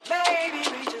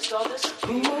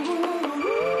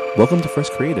Welcome to Fresh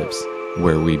Creatives,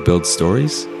 where we build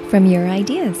stories from your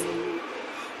ideas.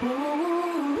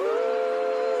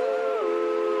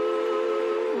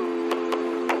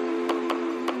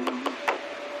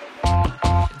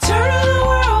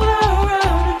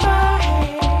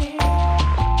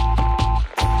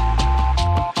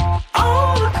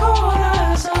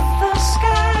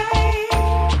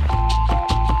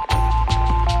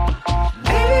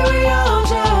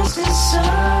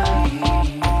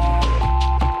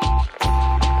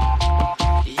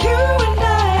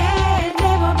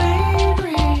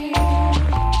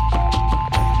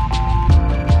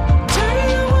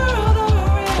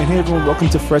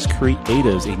 Welcome to Fresh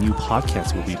Creatives, a new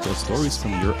podcast where we build stories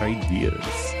from your ideas.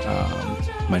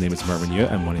 My name is Marvin Yeo.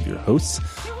 I'm one of your hosts.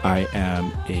 I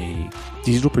am a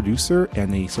digital producer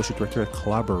and a social director at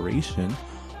Collaboration.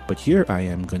 But here I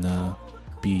am going to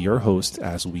be your host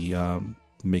as we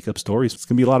make up stories. It's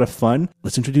going to be a lot of fun.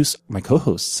 Let's introduce my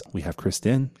co-hosts. We have Chris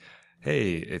Din.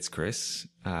 Hey, it's Chris.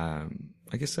 I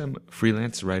guess I'm a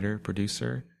freelance writer,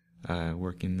 producer,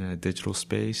 work in the digital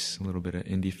space, a little bit of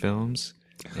indie films.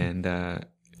 And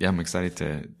I'm excited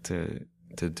to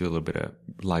do a little bit of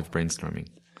live brainstorming.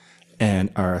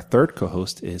 And our third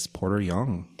co-host is Porter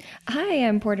Young. Hi,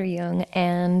 I'm Porter Young,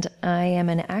 and I am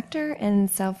an actor and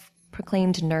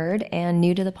self-proclaimed nerd and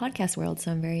new to the podcast world, so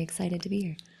I'm very excited to be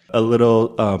here. A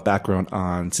little background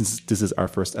on, since this is our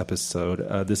first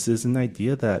episode, this is an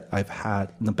idea that I've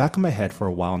had in the back of my head for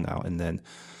a while now. And then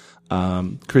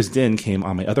Chris Din came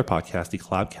on my other podcast, the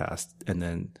Collabcast, and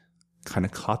then kind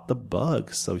of caught the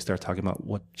bug. So we started talking about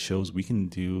what shows we can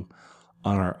do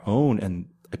on our own. And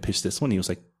I pitched this one. He was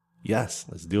like, yes,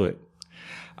 let's do it.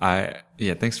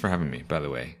 Thanks for having me, by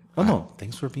the way. Oh, no,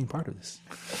 thanks for being part of this.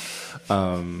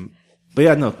 But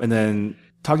yeah, no. And then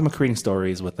talking about creating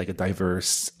stories with like a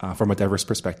diverse, from a diverse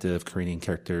perspective, creating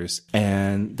characters.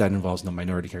 And that involves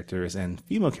minority characters and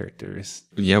female characters.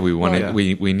 Yeah, we wanted,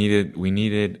 we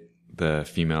needed the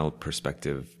female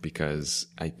perspective because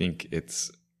I think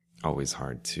it's always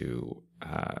hard to,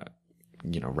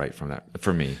 write from that,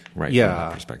 for me, from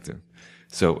that perspective.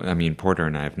 So, I mean, Porter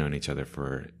and I have known each other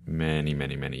for many,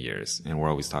 many, many years, and we're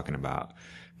always talking about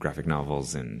graphic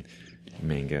novels and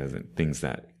mangas and things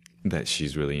that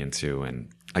she's really into.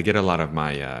 And I get a lot of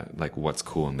my, what's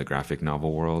cool in the graphic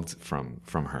novel world from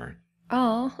her.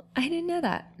 Oh, I didn't know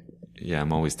that. Yeah,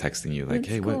 I'm always texting you like, That's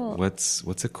hey, cool.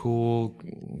 what's a cool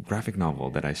graphic novel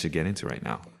that I should get into right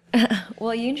now?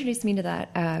 Well, you introduced me to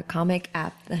that comic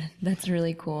app. That's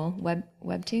really cool.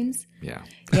 Webtoons. Yeah.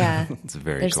 Yeah. It's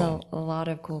very There's cool. a lot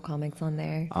of cool comics on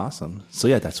there. Awesome. So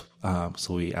yeah, that's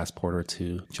so we asked Porter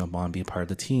to jump on, be a part of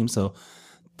the team. So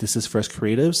this is Fresh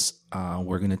Creatives.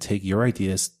 We're going to take your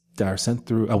ideas that are sent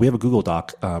through. We have a Google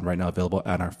Doc right now available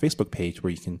at our Facebook page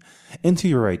where you can enter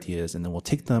your ideas, and then we'll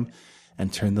take them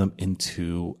and turn them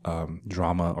into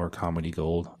drama or comedy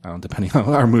gold, depending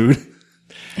on our mood.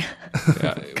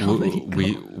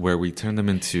 Where we turn them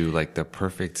into like the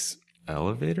perfect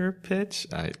elevator pitch.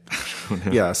 I don't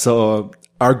know. Yeah. So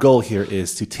our goal here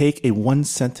is to take a one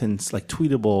sentence, like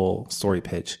tweetable story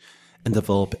pitch and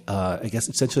develop,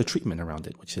 essentially a treatment around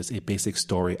it, which is a basic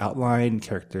story outline,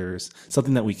 characters,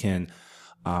 something that we can,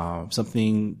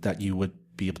 something that you would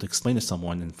be able to explain to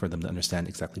someone and for them to understand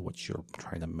exactly what you're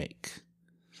trying to make.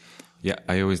 Yeah,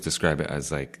 I always describe it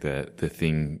as like the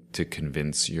thing to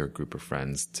convince your group of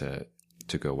friends to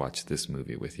go watch this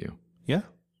movie with you. Yeah.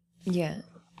 Yeah.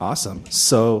 Awesome.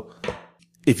 So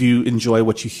if you enjoy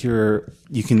what you hear,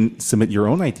 you can submit your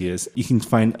own ideas. You can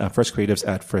find Fresh Creatives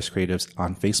at Fresh Creatives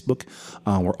on Facebook.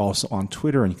 We're also on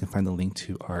Twitter, and you can find the link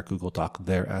to our Google Doc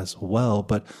there as well.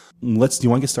 But do you want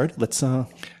to get started? Let's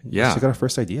check out our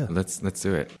first idea. Let's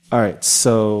do it. All right.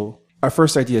 So our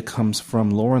first idea comes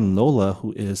from Lauren Lola,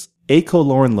 who is Aiko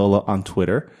Lauren Lola on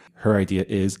Twitter. Her idea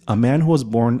is a man who was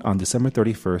born on December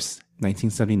 31st,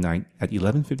 1979 at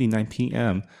 11:59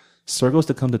 p.m. struggles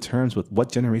to come to terms with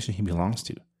what generation he belongs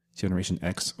to, Generation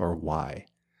X or Y.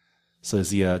 So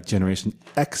is he a Generation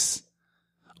X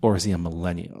or is he a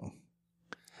millennial?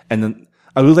 And then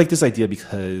I really like this idea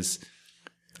because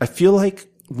I feel like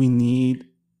we need,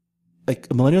 like,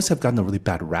 millennials have gotten a really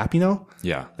bad rap,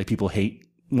 Yeah. Like people hate,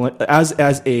 I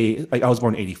was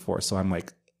born in 84, so I'm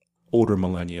like older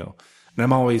millennial. And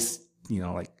I'm always,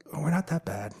 we're not that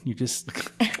bad. You just...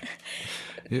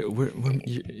 You're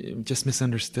just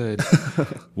misunderstood.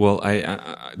 Well,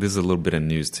 this is a little bit of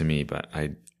news to me, but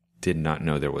I did not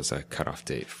know there was a cutoff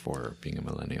date for being a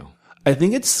millennial. I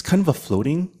think it's kind of a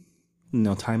floating,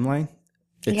 timeline.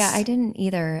 Yeah, I didn't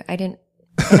either.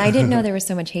 And I didn't know there was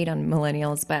so much hate on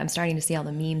millennials, but I'm starting to see all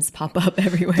the memes pop up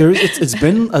everywhere. It's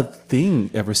been a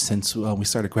thing ever since we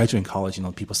started graduating college.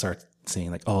 People start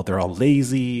saying like, "Oh, they're all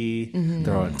lazy,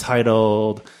 they're all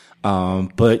entitled."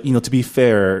 But to be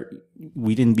fair,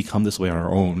 we didn't become this way on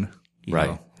our own.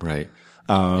 Right. Right.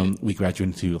 We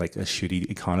graduated into like a shitty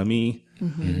economy.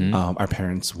 Our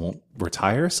parents won't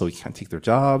retire, so we can't take their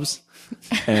jobs.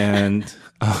 And,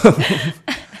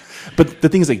 but the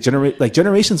thing is like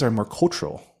generations are more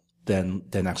cultural than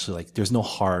actually like, there's no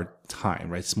hard time,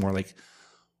 right? It's more like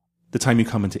the time you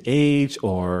come into age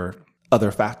or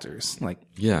other factors, like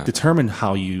determine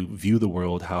how you view the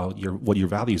world, what your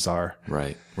values are.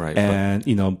 Right. Right. And,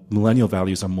 millennial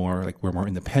values are more like we're more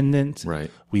independent.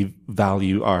 Right. We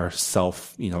value our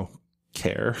self,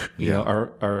 care.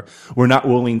 We're not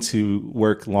willing to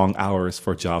work long hours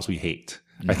for jobs we hate.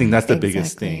 I think that's the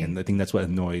biggest thing. And I think that's what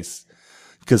annoys,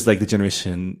 because like the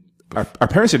generation, our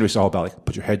parents' generation is all about like,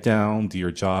 put your head down, do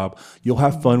your job. You'll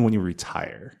have fun when you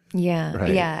retire. Yeah.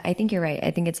 Right? Yeah. I think you're right.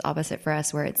 I think it's opposite for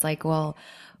us where it's like, well,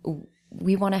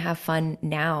 we want to have fun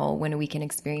now when we can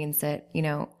experience it,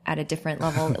 at a different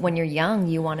level. When you're young,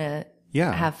 you want to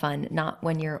have fun, not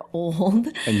when you're old.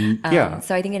 And,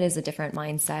 so I think it is a different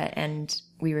mindset and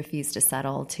we refuse to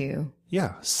settle too.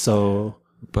 Yeah. So,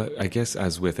 but I guess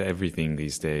as with everything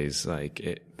these days, like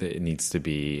it needs to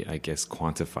be, I guess,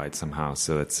 quantified somehow.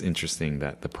 So it's interesting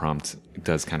that the prompt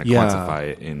does kind of quantify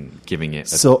it in giving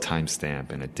it a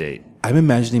timestamp and a date. I'm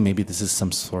imagining maybe this is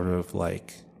some sort of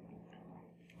like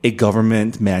a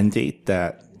government mandate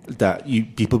that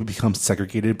people become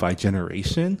segregated by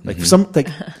generation. Like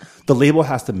the label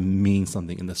has to mean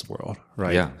something in this world,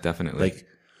 right? Yeah, definitely. Like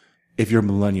if you're a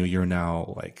millennial, you're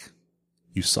now like,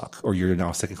 you suck, or you're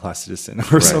now a second-class citizen,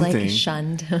 or something. Like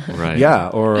shunned. Right. Yeah,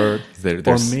 or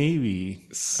there's maybe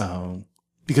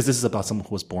because this is about someone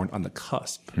who was born on the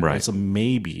cusp. Right. So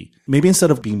maybe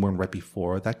instead of being born right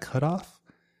before that cutoff,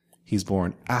 he's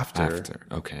born after.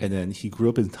 Okay. And then he grew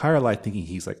up his entire life thinking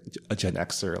he's like a Gen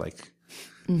Xer, like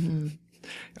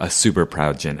a super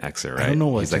proud Gen Xer, right? I don't know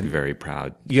what he's like very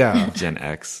proud. Yeah. Gen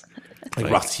X. Like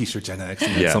rocks t-shirt Gen X,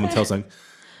 and then someone tells him,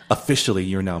 officially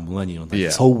you're now a millennial. Like,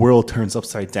 this whole world turns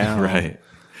upside down. Right.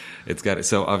 It's got it.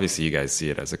 So obviously you guys see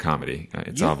it as a comedy.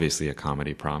 It's obviously a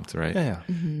comedy prompt, right? Yeah.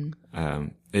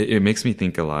 It makes me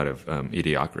think a lot of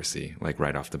Idiocracy, like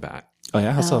right off the bat. Oh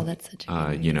yeah. How so? That's such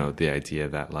a good the idea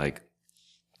that like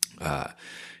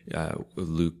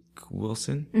Luke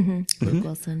Wilson Luke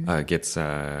Wilson gets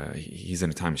he's in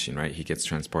a time machine, right? He gets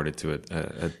transported to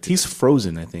he's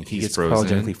frozen. I think he gets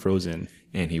cryogenically frozen.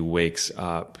 And he wakes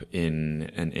up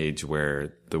in an age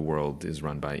where the world is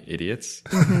run by idiots.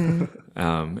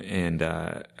 I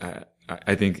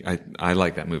think I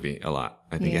like that movie a lot.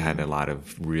 I think it had a lot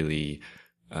of really,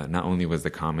 not only was the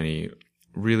comedy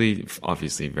really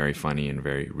obviously very funny and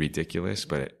very ridiculous,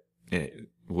 but it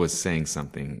was saying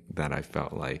something that I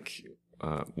felt like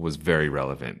was very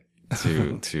relevant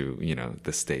to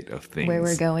the state of things. where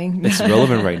we're going. It's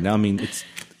relevant right now. I mean,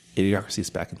 Idiocracy is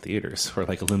back in theaters for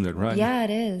like a limited run. Yeah, it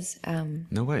is.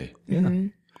 No way. Yeah.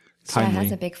 So it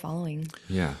has a big following.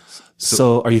 Yeah.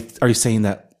 So are you saying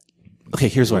that? Okay,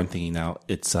 here's what I'm thinking now.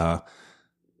 It's our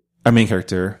main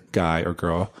character, guy or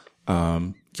girl,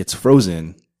 gets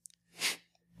frozen,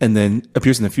 and then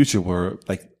appears in the future where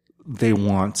like they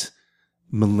want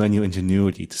millennial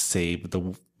ingenuity to save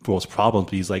the world's problems.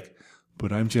 But he's like,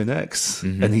 but I'm Gen X,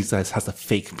 and he has to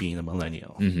fake being a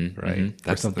millennial, right?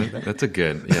 That's something. That's a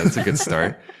good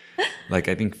start. Like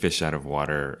I think fish out of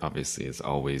water obviously is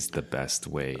always the best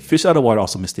way. Fish out of water,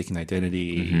 also mistaken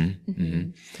identity.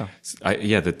 The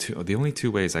only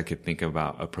two ways I could think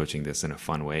about approaching this in a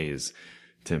fun way is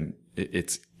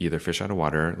it's either fish out of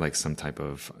water, like some type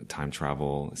of time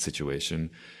travel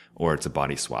situation, or it's a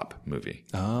body swap movie.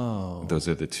 Oh, those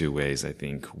are the two ways I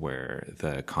think where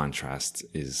the contrast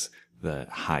is the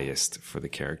highest for the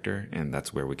character, and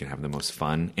that's where we can have the most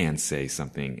fun and say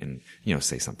something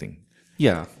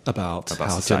about how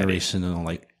society. generational,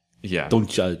 like, don't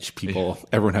judge people.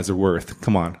 Everyone has their worth.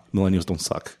 Come on, millennials don't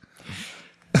suck.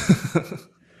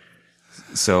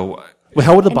 So, wait,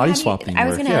 how would the body swap thing work? I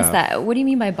was going to ask that. What do you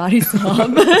mean by body swap?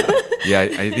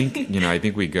 I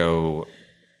think we go.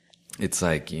 It's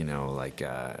like,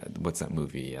 what's that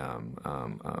movie?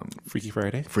 Freaky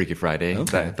Friday? Freaky Friday.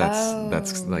 Okay.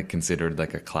 That's like considered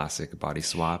like a classic body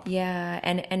swap. Yeah.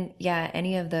 And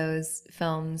any of those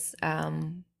films,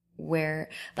 where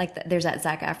like there's that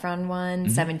Zac Efron one,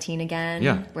 17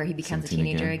 again, where he becomes a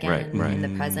teenager again in the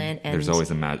present. And there's always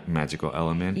a magical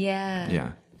element. Yeah.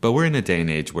 Yeah. But we're in a day and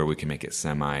age where we can make it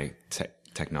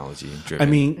semi-technology driven. I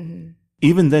mean,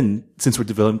 even then, since we're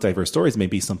developing diverse stories,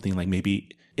 maybe something like maybe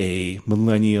a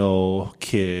millennial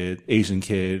kid, Asian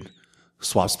kid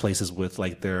swaps places with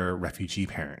like their refugee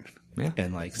parent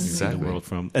and like see the world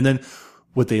from, and then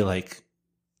would they like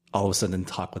all of a sudden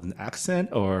talk with an accent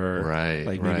or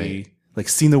like maybe like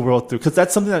seeing the world through, because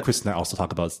that's something that Chris and I also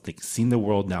talk about, is like seeing the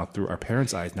world now through our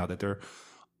parents' eyes now that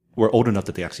we're old enough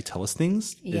that they actually tell us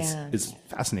things. Is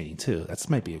fascinating too. That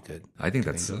might be a good. I think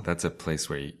that's a place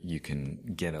where you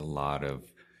can get a lot of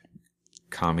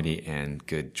comedy and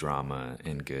good drama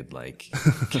and good like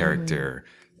character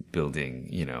building,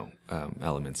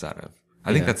 elements out of.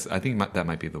 I think that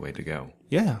might be the way to go.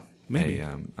 Yeah, maybe.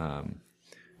 All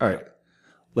right.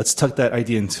 Let's tuck that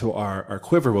idea into our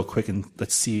quiver real quick and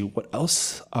let's see what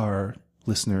else our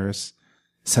listeners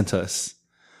sent us.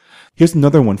 Here's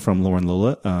another one from Lauren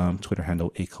Lola, Twitter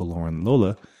handle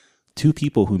 @LaurenLola. 2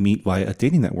 people who meet via a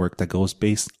dating network that goes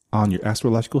based on your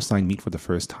astrological sign meet for the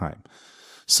first time.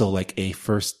 So like a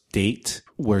first date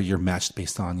where you're matched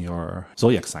based on your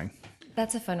zodiac sign.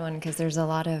 That's a fun one because there's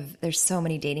so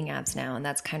many dating apps now, and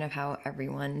that's kind of how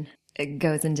everyone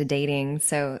goes into dating.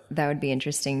 So that would be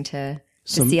interesting to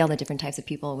see all the different types of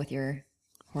people with your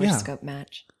horoscope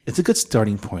match. It's a good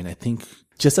starting point. I think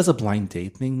just as a blind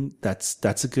date thing, that's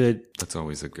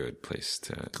always a good place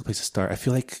to start. I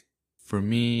feel like for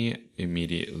me,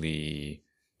 immediately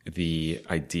the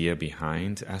idea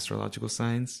behind astrological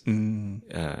signs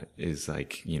is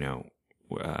like,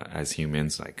 as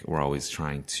humans, like we're always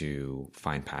trying to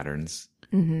find patterns.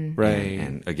 Mm-hmm. Right.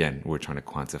 And again, we're trying to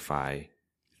quantify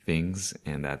things,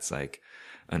 and that's like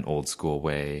an old school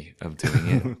way of doing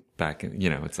it back in,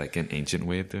 it's like an ancient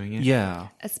way of doing it. Yeah.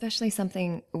 Especially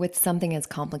something as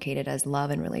complicated as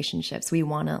love and relationships. We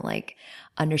want to like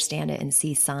understand it and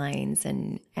see signs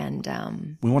and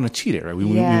we want to cheat it, right? We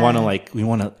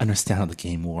want to understand how the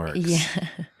game works. Yeah.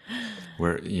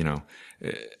 Where,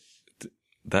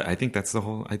 that I think that's the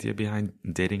whole idea behind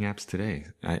dating apps today.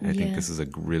 I think this is a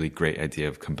really great idea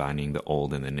of combining the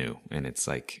old and the new. And it's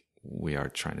like, we are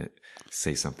trying to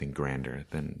say something grander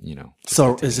than,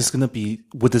 So is this going to be,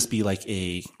 would this be like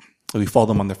we follow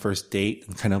them on their first date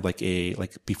and kind of like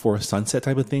before sunset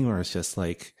type of thing? Or it's just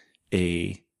like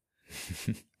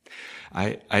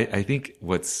I think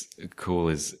what's cool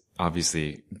is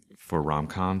obviously for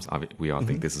rom-coms, we all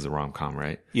think this is a rom-com,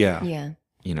 right? Yeah. Yeah.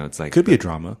 It's like. Could be a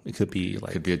drama. It could be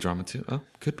like. Could be a drama too. Oh,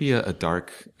 could be a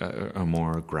dark, a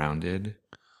more grounded,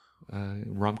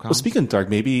 rom-com. Well, speaking of dark,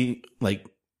 maybe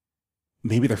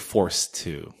they're forced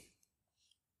to.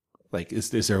 Like, is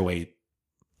there a way,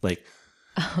 like,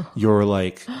 you're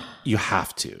like, you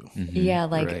have to. Mm-hmm. Yeah,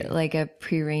 like a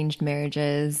prearranged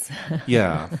marriages.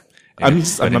 Yeah.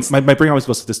 My brain always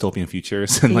goes to dystopian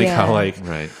futures and how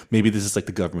maybe this is like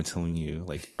the government telling you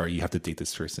or you have to date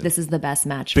this person. This is the best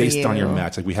match based for you. on your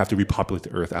match. Like we have to repopulate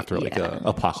the earth after like a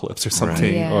apocalypse or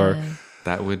something. Yeah. Or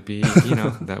that would be,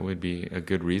 that would be a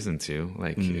good reason to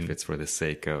if it's for the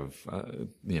sake of,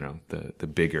 the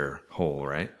bigger whole,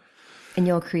 right? And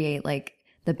you'll create like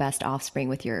the best offspring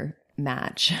with your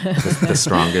match. the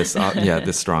strongest,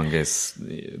 the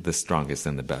strongest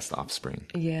and the best offspring.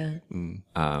 Yeah.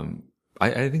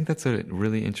 I think that's a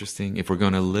really interesting, if we're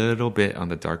going a little bit on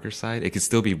the darker side, it could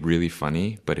still be really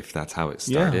funny, but if that's how it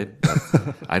started,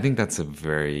 I think that's a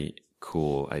very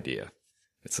cool idea.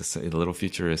 It's a little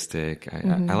futuristic.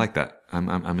 I like that.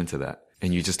 I'm into that.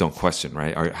 And you just don't question,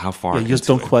 right? Or how far? Yeah, you just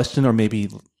don't question, or maybe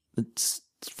it's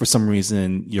for some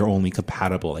reason you're only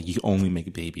compatible. Like you only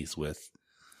make babies with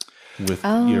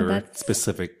your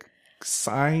specific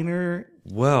sign or.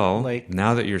 Well,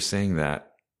 now that you're saying that,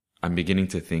 I'm beginning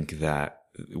to think that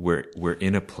we're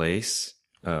in a place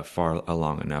far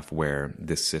along enough where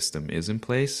this system is in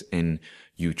place, and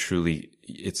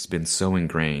it's been so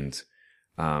ingrained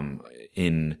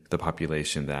in the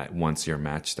population that once you're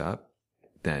matched up,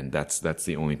 then that's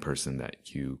the only person that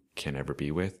you can ever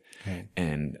be with, right.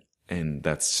 and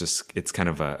that's just, it's kind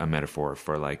of a metaphor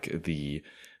for like the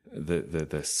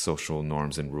social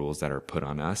norms and rules that are put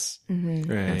on us.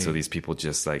 Mm-hmm. Right. And so these people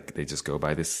just they just go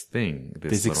by this thing. They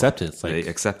accept it. They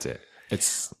accept it.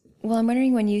 Well, I'm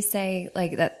wondering, when you say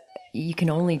like that you can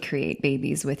only create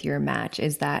babies with your match,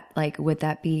 is that like, would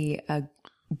that be a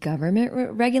government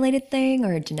regulated thing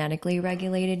or genetically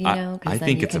regulated, because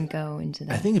then you can go into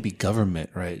that. I think it'd be government,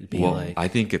 right? It'd be I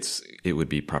think it would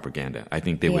be propaganda. I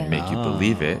think they would make you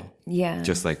believe it. Yeah.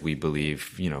 Just like we believe,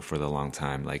 for the long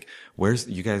time, like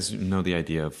you guys know the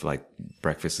idea of like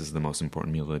breakfast is the most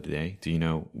important meal of the day. Do you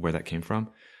know where that came from?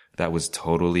 That was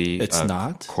totally It's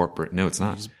not corporate. No, it's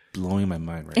not. blowing my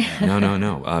mind right now.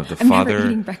 No. The I'm father never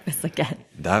eating breakfast again.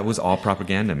 That was all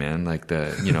propaganda, man. Like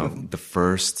the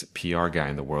first PR guy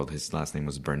in the world, his last name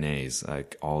was Bernays.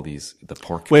 Like all these, the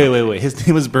pork. Wait. His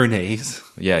name was Bernays.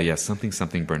 Yeah. Something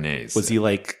Bernays. Was he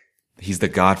like? He's the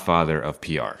godfather of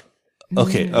PR.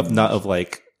 Okay, what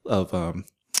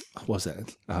was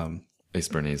that? Is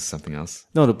Bernays something else?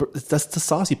 No, that's the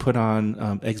sauce you put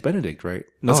on Eggs Benedict, right?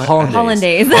 No, it's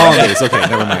Hollandaise. Hollandaise. Okay,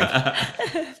 never mind.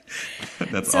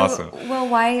 That's awesome. Well,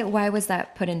 why was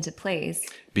that put into place?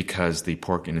 Because the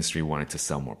pork industry wanted to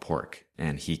sell more pork.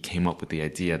 And he came up with the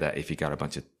idea that if he got a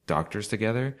bunch of doctors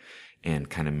together and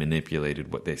kind of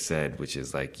manipulated what they said, which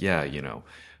is like,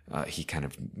 he kind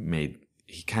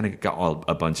of got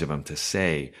a bunch of them to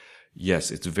say,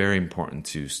 yes, it's very important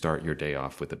to start your day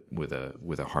off with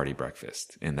a hearty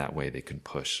breakfast. And that way they can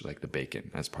push like the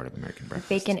bacon as part of American breakfast.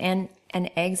 Bacon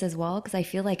and eggs as well, because I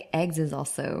feel like eggs is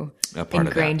also a part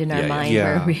ingrained in our mind.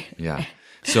 Yeah.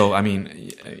 So, I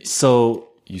mean,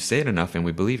 you say it enough and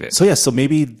we believe it. So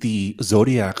maybe the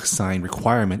zodiac sign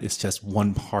requirement is just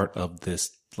one part of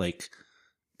this like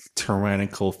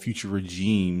tyrannical future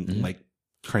regime, like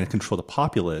trying to control the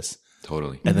populace.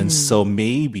 Totally. And then so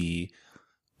maybe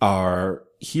our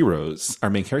heroes, our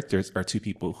main characters, are two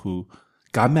people who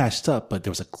got matched up, but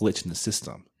there was a glitch in the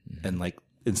system. And like,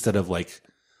 instead of like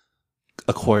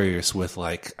Aquarius with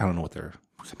like, I don't know what they're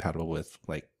compatible with,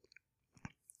 like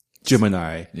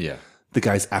Gemini. Yeah. The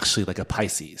guy's actually like a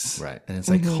Pisces. Right. And it's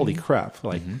like, holy crap.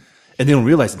 Like, and they don't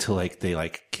realize until like they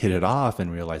like hit it off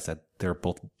and realize that they're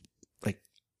both like,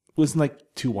 wasn't like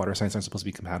two water signs aren't supposed to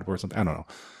be compatible or something. I don't know.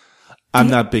 I'm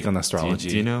not big on astrology.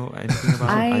 Do you know anything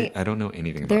about it? I don't know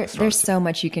anything about astrology. There's so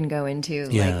much you can go into.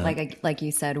 Yeah. Like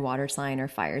you said, water sign or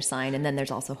fire sign. And then there's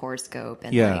also horoscope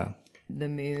and like the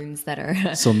moons that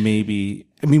are. So maybe,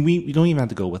 I mean, we don't even have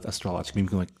to go with astrology. Maybe we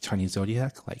can like Chinese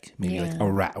zodiac, like maybe like a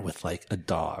rat with like a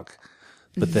dog.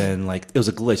 But then like it was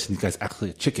a glitch and the guy's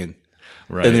actually a chicken.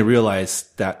 Right. And they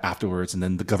realized that afterwards, and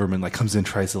then the government like comes in,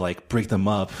 tries to like break them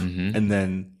up, and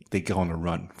then they go on a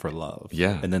run for love.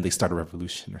 Yeah. And then they start a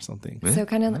revolution or something. So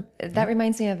kind of, that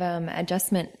reminds me of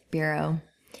Adjustment Bureau,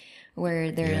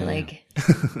 where they're like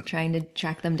trying to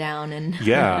track them down and.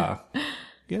 Yeah.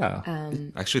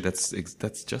 Actually,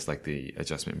 that's just like the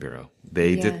Adjustment Bureau.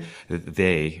 They did,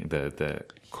 the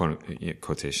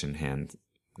quotation hand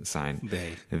sign,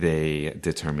 they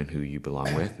determine who you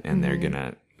belong with, and they're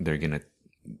gonna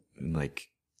like,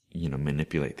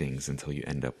 manipulate things until you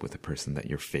end up with a person that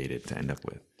you're fated to end up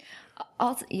with.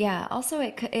 Also,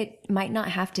 it might not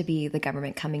have to be the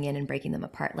government coming in and breaking them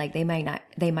apart. Like they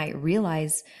might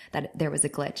realize that there was a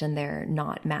glitch and they're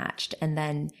not matched, and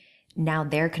then now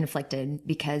they're conflicted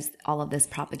because all of this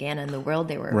propaganda in the world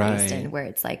they were raised in, where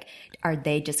it's like, are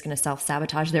they just going to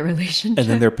self-sabotage their relationship? And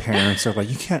then their parents are like,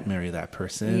 you can't marry that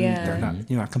person. Yeah.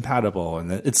 You're not compatible.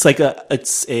 And it's like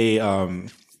it's a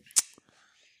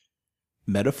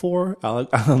metaphor. I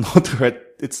don't know what the right,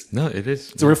 it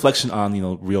is. It's a reflection on,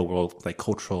 real world, like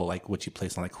cultural, like what you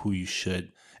place on like who you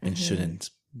should and shouldn't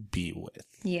be with.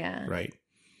 Yeah. Right.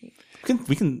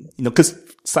 We can, cause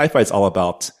sci-fi is all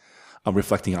about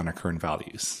reflecting on our current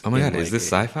values. Oh my God, like, is this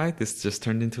sci-fi? This just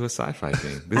turned into a sci-fi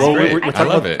thing. This is great. I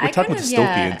love it. We're talking about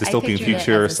dystopian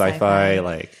future, sci-fi,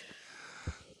 like.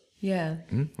 Yeah.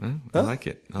 I like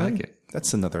it.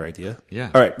 That's another idea. Yeah.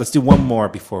 All right, let's do one more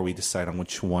before we decide on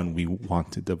which one we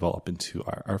want to develop into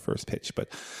our first pitch. But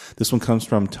this one comes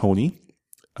from Tony,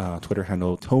 Twitter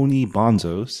handle Tony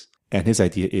Bonzos. And his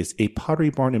idea is a Pottery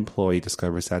Barn employee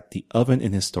discovers that the oven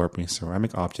in his store brings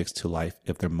ceramic objects to life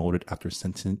if they're molded after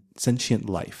sentient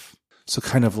life. So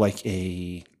kind of like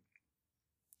a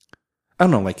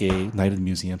Night at the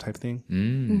Museum type thing.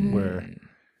 Where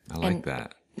I like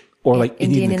that. Or like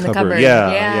Indian in the Cupboard.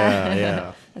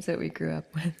 Yeah. That's what we grew up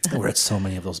with. I read so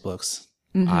many of those books.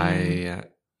 I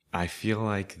feel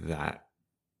like that.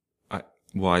 I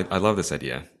love this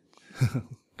idea.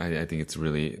 I think it's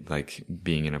really like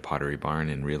being in a pottery barn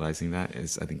and realizing that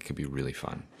I think it could be really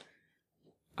fun.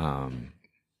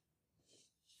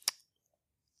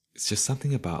 It's just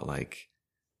something about like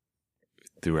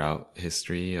throughout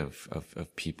history of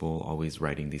people always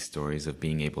writing these stories of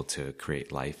being able to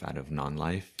create life out of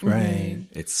non-life. Right.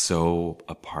 It's so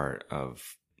a part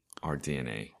of our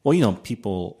DNA. Well,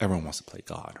 everyone wants to play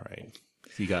God, right?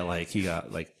 You got like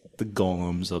the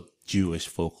golems of Jewish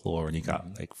folklore, and you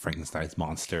got like Frankenstein's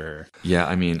monster. Yeah,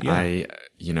 I mean, So I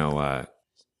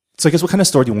guess what kind of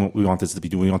story do we want this to be?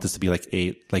 Do we want this to be like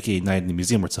a Night in the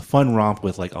Museum where it's a fun romp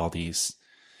with like all these,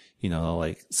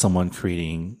 like someone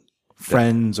creating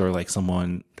friends, or like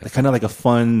someone kind of like a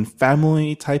fun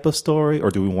family type of story? Or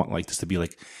do we want like this to be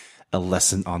like a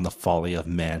lesson on the folly of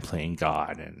man playing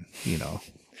God, and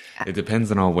It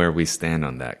depends on where we stand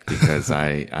on that, because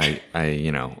I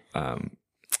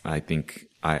think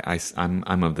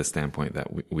I'm of the standpoint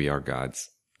that we are gods.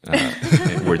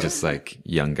 We're just like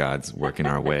young gods working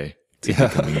our way to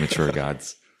becoming mature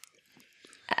gods.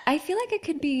 I feel like it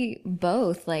could be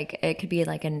both. Like it could be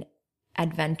like an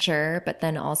adventure, but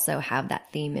then also have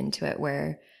that theme into it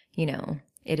where,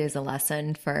 it is a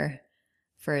lesson for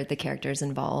the characters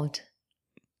involved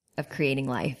of creating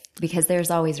life, because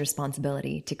there's always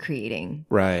responsibility to creating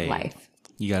life.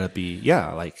 You gotta be,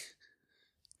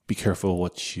 be careful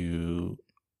what you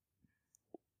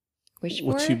wish for?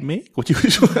 What you make? What you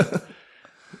wish for?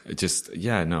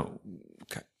 No.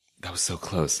 God, that was so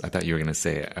close. I thought you were going to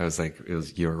say it. I was like,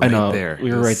 you're right there.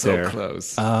 We were right so there. So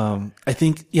close. I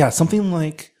think, something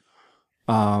like,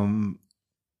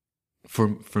 for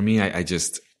me, I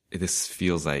just, this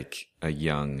feels like a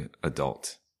young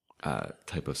adult,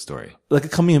 type of story. Like a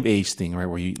coming of age thing, right?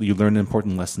 Where you learn an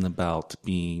important lesson about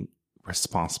being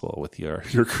responsible with your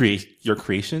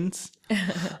creations.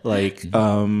 Like,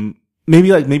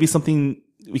 maybe something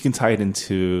we can tie it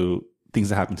into things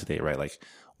that happen today, right? Like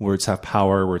words have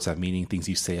power, words have meaning, things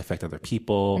you say affect other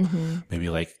people. Mm-hmm. Maybe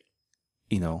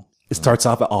it starts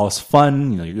off all as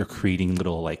fun. You're creating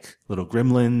little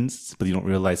gremlins, but you don't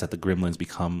realize that the gremlins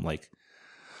become like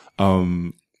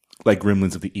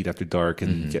gremlins if they eat after dark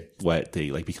and get wet, they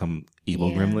become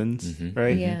evil gremlins,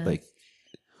 right? Yeah. Like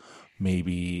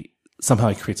maybe somehow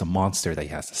it creates a monster that he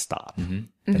has to stop. Mm-hmm.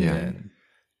 And then,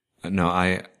 no,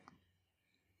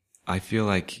 I feel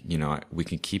like, we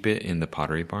can keep it in the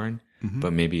Pottery Barn,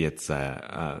 but maybe it's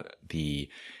one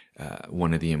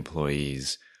of the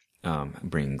employees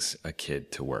brings a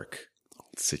kid to work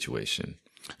situation.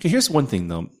 Okay, here's one thing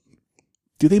though.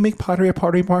 Do they make pottery at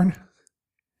Pottery Barn?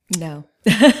 No.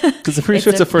 Because I'm pretty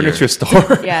sure it's a furniture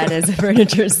store. Yeah, it is a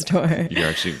furniture store. You're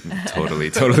actually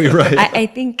totally right. I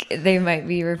think they might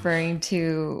be referring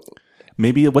to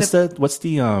maybe what's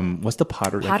the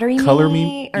pottery? Pottery Color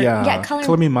Me? Me?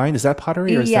 Color Me Mine. Is that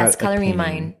pottery or is yes, that Color Me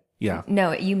Mine. Yeah.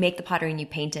 No, you make the pottery and you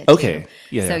paint it. Okay.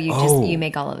 Too. Yeah. So you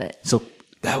make all of it. So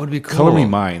that would be cool. Color Me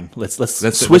Mine. Let's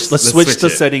switch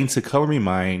the setting to Color Me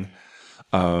Mine.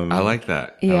 I like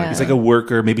that. Yeah. He's like a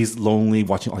worker. Maybe he's lonely,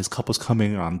 watching all these couples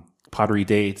coming on pottery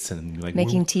dates and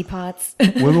making teapots.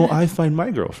 When will I find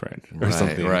my girlfriend or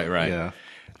something? Right. Yeah.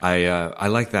 I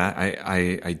like that.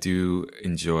 I do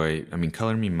enjoy. I mean,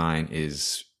 Color Me Mine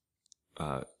is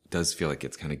does feel like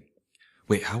it's kind of.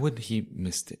 Wait, how would he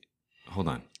miss it? Hold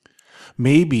on.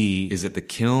 Maybe is it the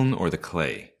kiln or the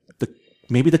clay?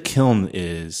 Maybe the kiln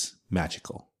is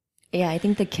magical. Yeah, I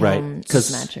think the kiln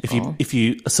is magical.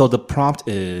 So the prompt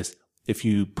is if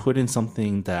you put in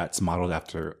something that's modeled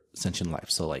after sentient life,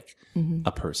 so like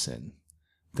a person,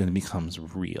 then it becomes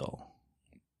real.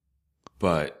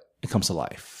 But it comes to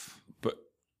life.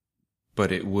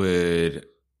 But it would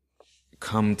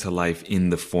come to life in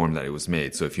the form that it was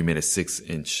made. So if you made a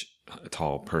 6-inch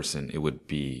tall person, it would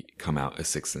come out a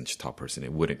 6-inch tall person.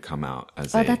 It wouldn't come out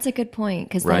as that's a good point.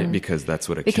 Because that's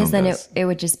what because then does. It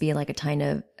would just be like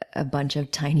a bunch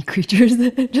of tiny creatures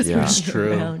that just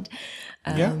running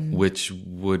around. Which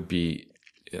would be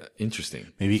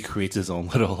interesting. Maybe he creates his own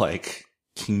little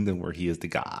kingdom where he is the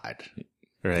god,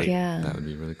 right? Yeah, that would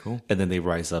be really cool. And then they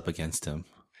rise up against him.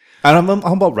 I'm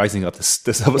about rising up this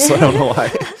episode. I don't know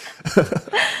why.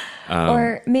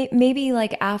 Or maybe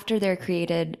after they're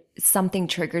created, something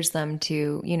triggers them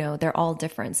to, they're all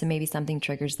different. So maybe something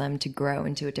triggers them to grow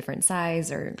into a different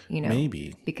size or,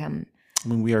 maybe become. I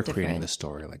mean, we are different. creating the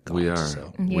story like God. We are.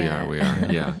 So. We are.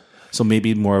 Yeah. So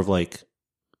maybe more of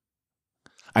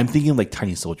I'm thinking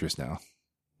tiny soldiers now.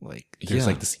 There's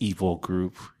this evil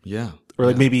group. Yeah.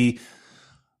 Or maybe.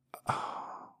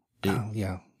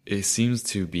 It seems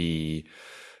to be.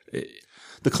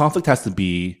 The conflict has to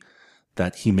be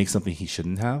that he makes something he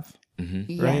shouldn't have.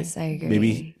 Mm-hmm. Right? Yes, I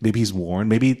agree. Maybe he's warned.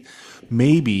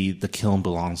 Maybe the kiln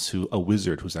belongs to a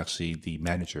wizard who's actually the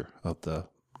manager of the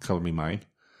Color Me Mine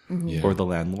or the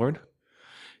landlord.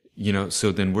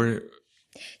 So then we're.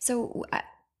 So,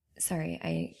 sorry,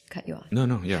 I cut you off.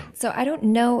 No, yeah. So I don't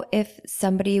know if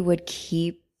somebody would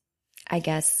keep, I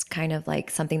guess, kind of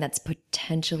something that's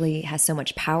potentially has so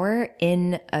much power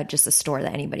in just a store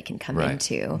that anybody can come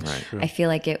into. Right. I feel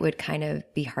like it would kind of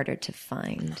be harder to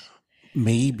find.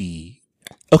 Maybe.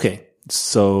 Okay.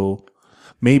 So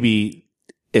maybe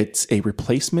it's a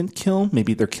replacement kiln.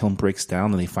 Maybe their kiln breaks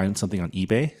down and they find something on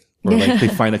eBay. Or they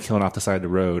find a kiln off the side of the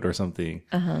road or something.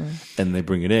 And they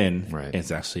bring it in. Right. And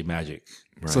it's actually magic.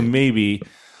 Right. So maybe,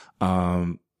 I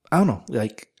don't know,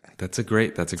 That's a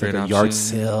great option. Yard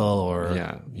sale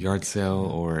or yard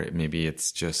sale, or maybe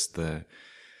it's just some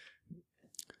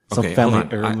family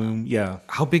heirloom.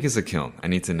 How big is a kiln? I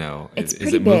need to know. It's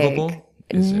is it movable?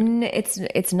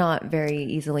 It's not very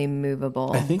easily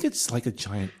movable. I think it's like a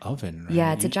giant oven. Right?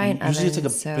 Yeah, it's a giant oven. Usually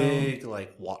it's like a big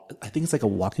I think it's like a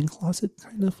walk-in closet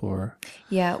kind of, or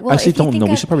well, I actually don't know.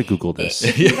 We should probably Google this.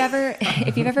 If you've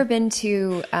ever been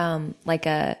to like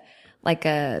a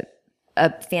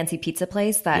fancy pizza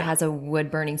place that has a wood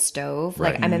burning stove,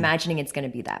 like I'm imagining it's going to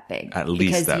be that big. At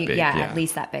least that big. Yeah, at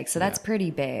least that big. So that's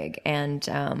pretty big. And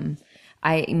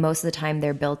most of the time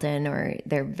they're built in or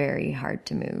they're very hard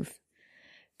to move.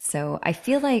 So I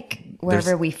feel like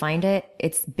wherever we find it,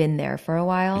 it's been there for a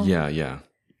while. Yeah.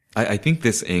 I think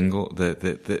this angle,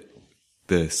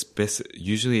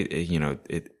 usually,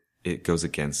 it goes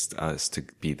against us to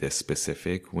be this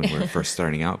specific when we're first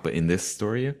starting out. But in this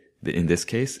story, in this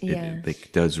case,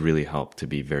 it does really help to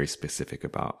be very specific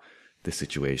about the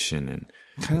situation. And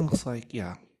kind of looks like,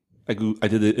 I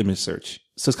did the image search.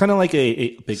 So it's kind of like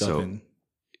a big oven.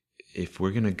 If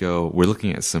we're going to go, we're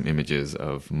looking at some images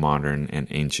of modern and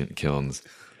ancient kilns.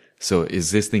 So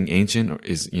is this thing ancient, or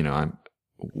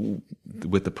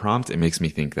with the prompt, it makes me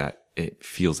think that it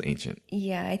feels ancient.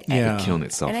 Yeah. The kiln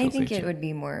itself. And I think ancient. It would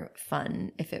be more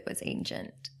fun if it was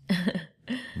ancient.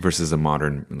 Versus a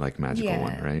modern, like magical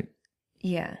one, right?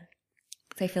 Yeah.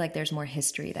 So I feel like there's more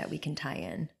history that we can tie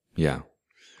in. Yeah.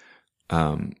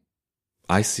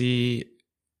 I see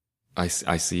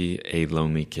a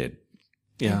lonely kid.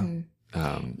 Yeah.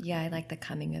 Mm-hmm. I like the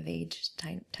coming of age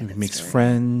type he of makes story.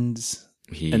 friends,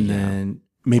 then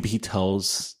maybe he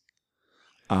tells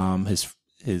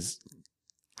his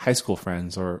high school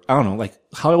friends, or I don't know, like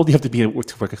how old do you have to be to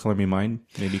work at Color Me Mine?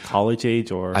 Maybe college age,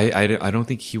 or I don't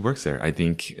think he works there. I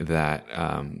think that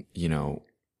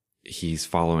he's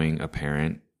following a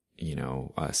parent,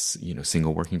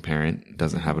 single working parent,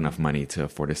 doesn't have enough money to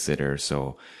afford a sitter,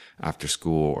 so after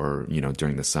school or,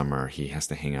 during the summer, he has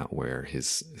to hang out where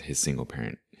his single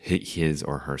parent, his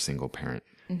or her single parent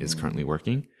is currently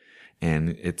working. And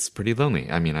it's pretty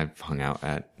lonely. I mean, I've hung out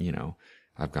at,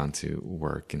 I've gone to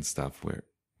work and stuff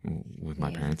with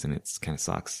my parents, and it's kind of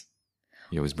sucks.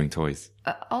 You always bring toys.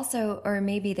 Also, or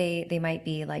maybe they might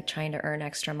be like trying to earn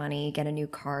extra money, get a new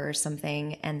car or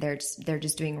something, and they're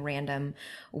just doing random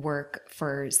work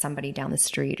for somebody down the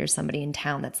street or somebody in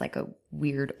town that's like a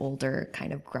weird, older,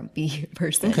 kind of grumpy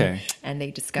person. Okay. And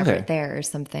they discover it there or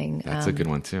something. That's a good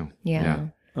one too. Yeah.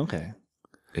 Okay.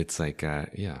 It's like,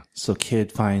 So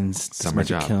kid finds summer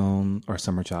job. Kiln or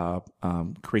summer job,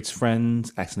 creates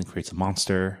friends, accidentally creates a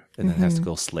monster, and then has to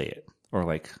go slay it, or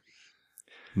like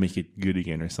make it good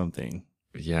again or something.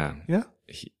 Yeah.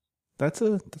 That's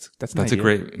a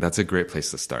great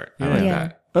place to start. I like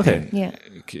that. Okay. And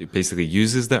basically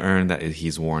uses the urn that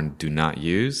he's worn, do not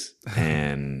use,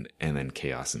 and then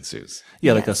chaos ensues.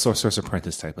 Yeah, like a Sorcerer's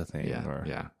Apprentice type of thing.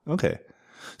 Yeah. Okay.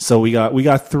 So we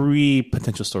got three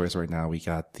potential stories right now. We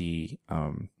got the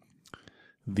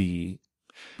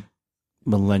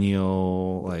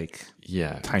millennial, like,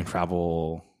 time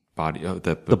travel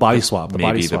the body swap.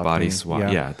 Maybe the body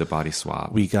swap. Yeah, the body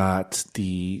swap. We got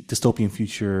the dystopian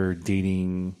future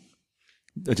dating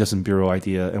Justin Bureau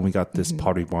idea, and we got this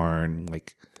Pottery Barn,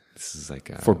 like, this is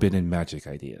like a forbidden magic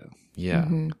idea. Yeah.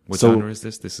 What genre is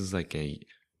this? This is like a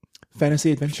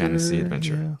fantasy adventure.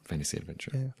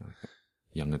 Yeah.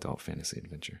 Young adult fantasy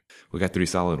adventure. We got three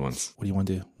solid ones. What do you want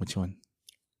to do? Which one?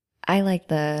 I like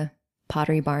the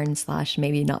Pottery Barn /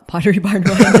 maybe not Pottery Barn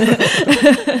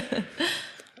one.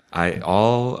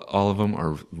 All of them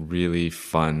are really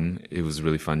fun. It was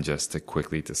really fun just to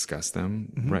quickly discuss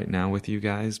them right now with you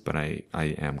guys, but I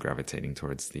am gravitating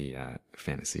towards the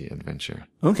fantasy adventure.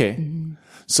 Okay.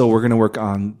 So we're going to work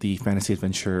on the fantasy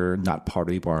adventure, not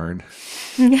Pottery Barn,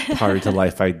 Pottery to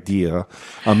Life idea.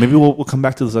 Maybe we'll come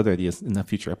back to those other ideas in a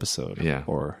future episode. Yeah.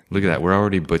 Or look at that. We're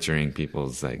already butchering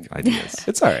people's ideas.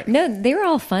 It's all right. No, they were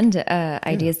all fun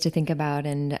ideas to think about,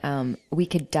 and we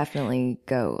could definitely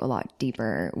go a lot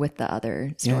deeper with the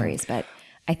other stories, but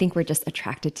I think we're just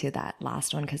attracted to that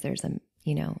last one because there's a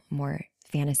more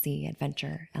fantasy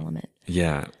adventure element.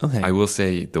 Yeah. Okay. I will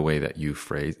say the way that you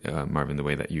phrase Marvin, the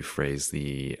way that you phrase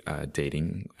the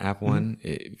dating app one,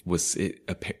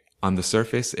 on the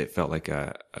surface it felt like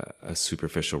a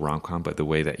superficial rom-com, but the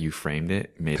way that you framed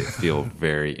it made it feel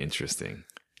very interesting.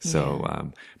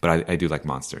 So, but I do like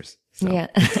monsters. So. Yeah.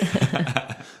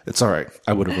 It's all right.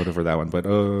 I would have voted for that one, but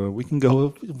we can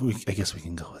go. I guess we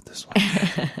can go with this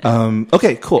one.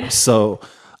 Okay, cool. So,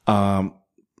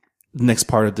 next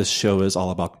part of this show is all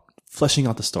about fleshing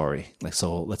out the story. Let's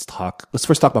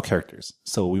first talk about characters.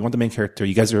 So we want the main character.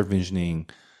 You guys are envisioning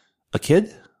a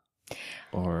kid,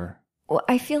 Or... Well,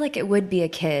 I feel like it would be a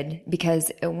kid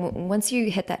because once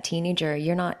you hit that teenager,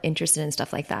 you're not interested in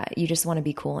stuff like that. You just want to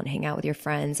be cool and hang out with your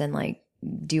friends and like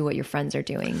do what your friends are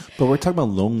doing. But we're talking about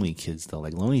lonely kids though,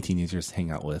 like lonely teenagers hang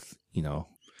out with,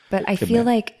 But I feel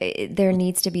like there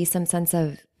needs to be some sense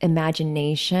of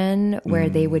imagination where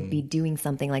they would be doing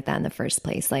something like that in the first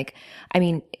place. Like, I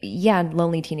mean, yeah,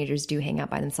 lonely teenagers do hang out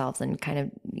by themselves and kind of,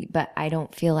 but I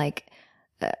don't feel like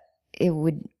it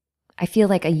would. I feel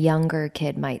like a younger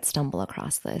kid might stumble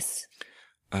across this.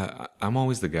 I'm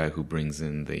always the guy who brings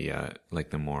in the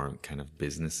like the more kind of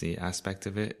businessy aspect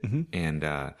of it. Mm-hmm.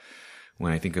 And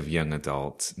when I think of young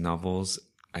adult novels,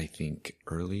 I think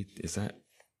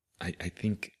I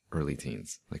think early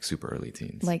teens, like super early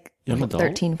teens. Like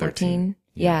 13, 14.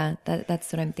 Yeah,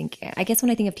 that's what I'm thinking. I guess when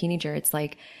I think of teenager, it's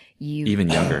like even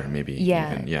younger, maybe.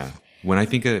 Yeah. Even, yeah. When I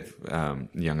think of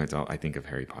young adult, I think of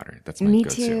Harry Potter. That's my Me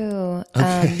go-to. Too.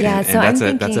 Yeah, so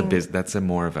that's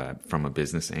more of from a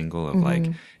business angle of like,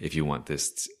 if you want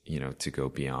this, to go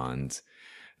beyond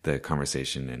the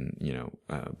conversation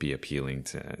and be appealing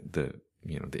to the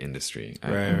industry.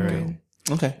 Right.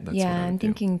 Okay. I'm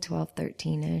thinking 12,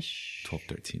 13-ish. 12,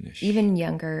 13-ish. Even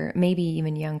younger, maybe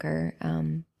even younger.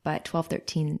 But 12,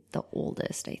 13, the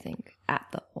oldest, I think, at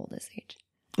the oldest age.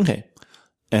 Okay.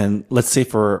 And let's say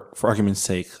for argument's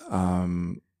sake,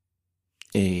 an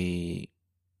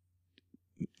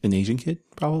Asian kid,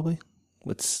 probably.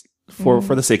 For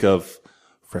the sake of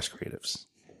fresh creatives.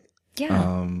 Yeah.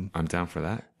 I'm down for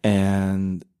that.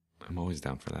 And I'm always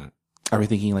down for that. Are we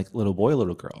thinking like little boy,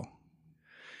 little girl?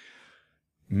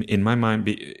 In my mind,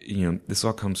 this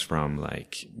all comes from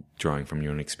like drawing from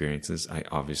your own experiences. I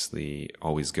obviously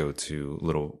always go to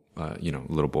little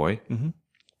boy. Mm-hmm.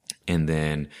 And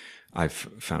then I've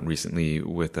found recently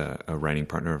with a writing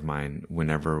partner of mine,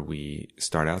 whenever we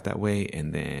start out that way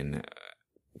and then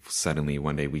suddenly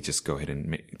one day we just go ahead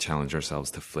and challenge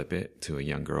ourselves to flip it to a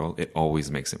young girl, it always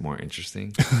makes it more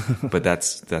interesting. But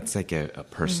that's like a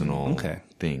personal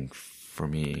thing for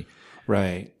me.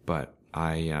 Right. But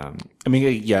I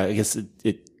guess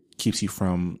it keeps you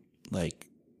from like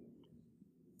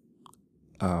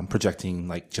projecting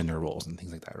like gender roles and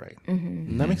things like that, right?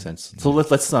 Mm-hmm. That makes sense. So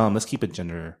let's keep it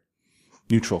gender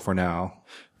neutral for now.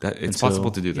 It's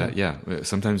possible to do that. Yeah.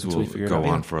 Sometimes we'll go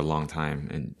on for a long time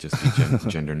and just be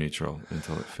gender neutral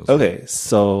until it feels okay. Right.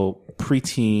 So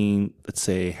preteen, let's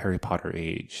say Harry Potter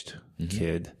aged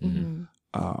kid,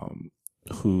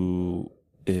 who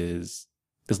is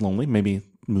lonely, maybe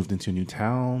moved into a new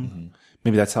town. Mm-hmm.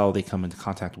 Maybe that's how they come into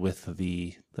contact with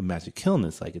the magic kiln.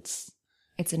 It's like it's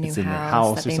a new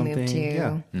house that they moved to.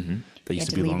 Yeah. Mm-hmm. That used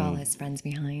to leave all his friends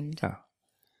behind. Yeah.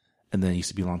 And then it used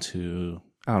to belong to,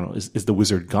 I don't know, is the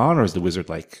wizard gone or is the wizard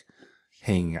like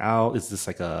hanging out? Is this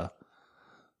like a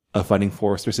Finding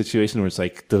Forrester situation where it's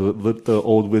like the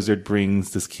old wizard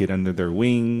brings this kid under their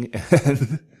wing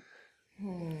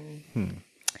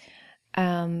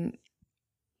and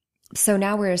So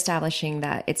now we're establishing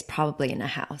that it's probably in a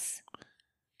house.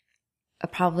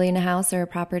 Probably in a house or a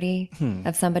property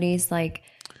of somebody's like.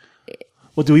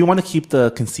 Well, do we want to keep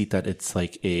the conceit that it's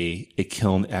like a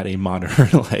kiln at a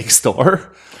modern like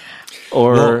store?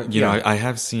 Or I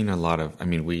have seen a lot of. I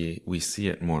mean, we see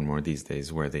it more and more these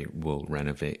days where they will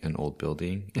renovate an old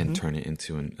building and turn it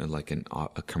into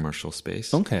a commercial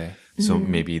space. Okay. So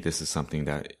maybe this is something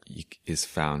that is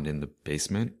found in the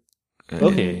basement.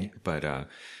 Okay. But.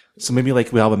 So maybe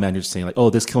like we have a manager saying like, oh,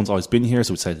 this kiln's always been here,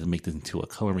 so we decided to make this into a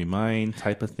Color Me Mine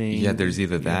type of thing. Yeah, there's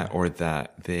either that or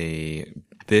that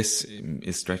this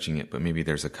is stretching it, but maybe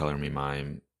there's a Color Me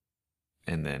Mine,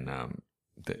 and then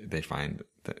they find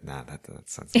that that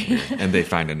sounds weird, and they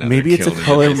find another. Maybe it's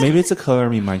a Color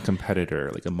Me Mine competitor,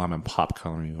 like a mom and pop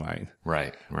Color Me Mine.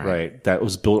 Right. That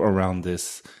was built around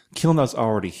this kiln that's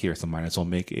already here, so might as well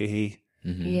make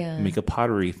make a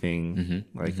pottery thing.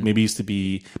 Maybe it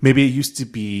used to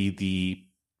be the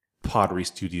pottery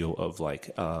studio of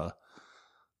like a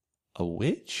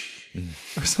witch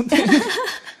or something.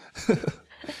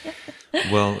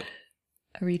 Well,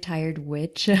 a retired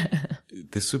witch.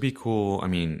 This would be cool. I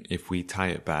mean, if we tie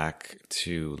it back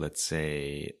to, let's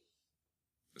say,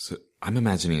 so I'm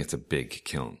imagining it's a big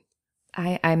kiln.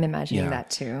 I'm imagining that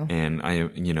too. And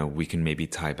we can maybe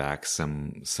tie back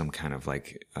some kind of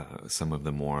like, some of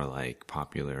the more like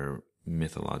popular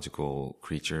mythological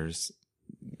creatures,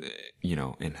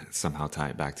 and somehow tie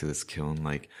it back to this kiln.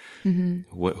 Like,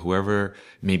 whoever,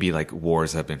 maybe like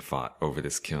wars have been fought over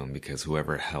this kiln because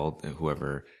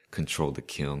whoever controlled the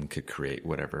kiln could create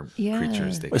whatever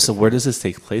creatures they could. So where does this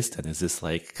take place then? Is this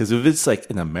like, cause if it's like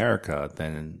in America,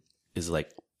 then is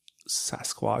like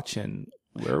Sasquatch and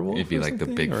werewolf. It'd be like the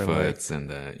Bigfoots and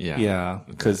the yeah.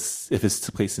 Because if it's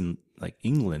took place in like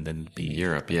England, then it'd be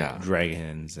Europe,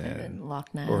 dragons and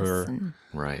Loch Ness, or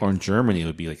in Germany, it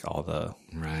would be like all the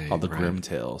grim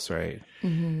tales, right?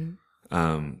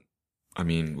 Mm-hmm. I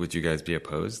mean, would you guys be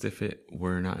opposed if it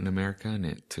were not in America and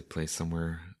it took place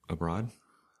somewhere abroad?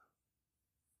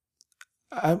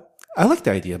 I like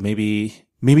the idea.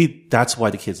 Maybe that's why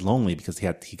the kid's lonely, because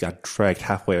he got dragged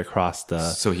halfway across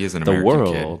so he is an American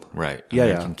world. Kid, right?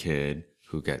 American kid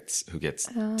who gets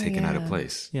taken out of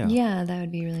place. Yeah, that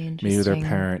would be really interesting. Maybe their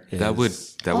parent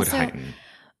is... that would heighten.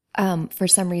 For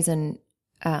some reason,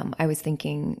 I was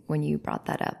thinking when you brought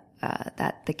that up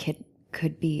that the kid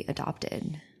could be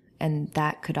adopted, and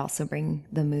that could also bring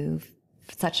the move,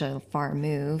 such a far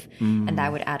move, and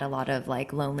that would add a lot of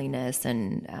like loneliness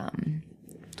and.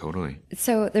 Totally.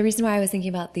 So the reason why I was thinking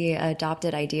about the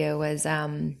adopted idea was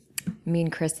me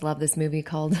and Chris love this movie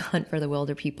called Hunt for the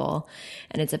Wilder People,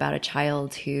 and it's about a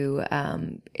child who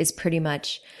is pretty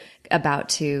much about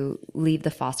to leave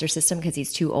the foster system because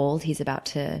he's too old. He's about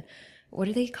to, what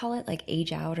do they call it? Like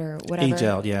age out or whatever? Age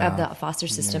out, yeah. Of the foster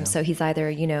system. Yeah. So he's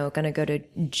either, going to go to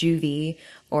juvie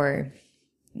or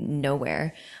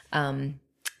nowhere.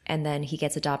 And then he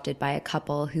gets adopted by a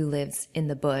couple who lives in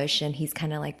the bush, and he's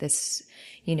kind of like this,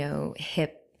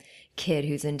 hip kid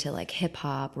who's into like hip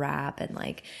hop, rap, and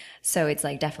like, so it's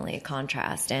like definitely a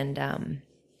contrast. And,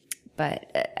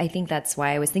 but I think that's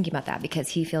why I was thinking about that, because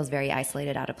he feels very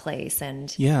isolated, out of place.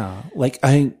 And yeah, like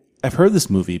I've heard this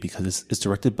movie because it's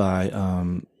directed by,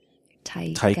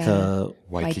 Taika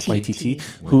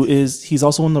Waititi, he's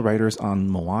also one of the writers on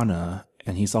Moana,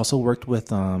 and he's also worked with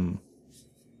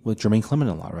Jermaine Clement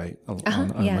a lot, right?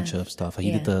 On a bunch of stuff.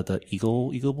 He did the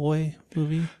Eagle Boy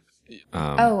movie.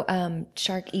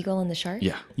 Shark, Eagle, and the Shark.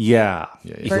 Yeah.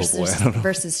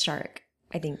 Versus Shark.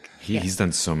 I think he's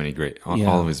done so many great.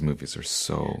 All of his movies are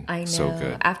so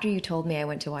good. After you told me, I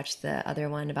went to watch the other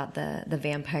one about the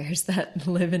vampires that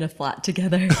live in a flat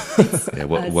together.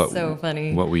 What so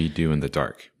funny. What We Do in the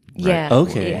Dark. Right? Yeah.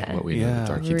 Okay. What We Do in the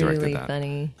Dark. He directed really that.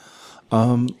 Funny.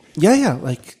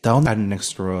 Like that one had an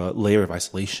extra layer of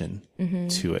isolation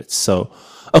to it. So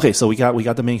we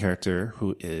got the main character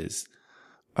who is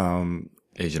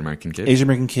Asian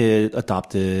American kid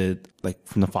adopted like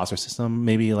from the foster system.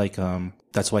 Maybe like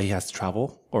that's why he has to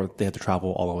travel, or they have to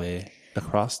travel all the way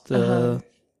across to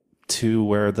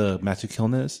where the Matthew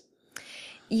Kiln is.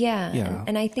 Yeah.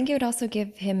 And I think it would also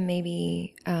give him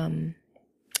maybe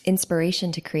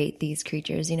inspiration to create these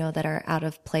creatures, that are out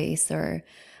of place, or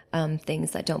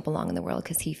things that don't belong in the world,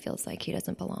 because he feels like he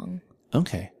doesn't belong.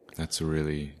 Okay. That's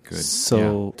really good.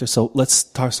 So let's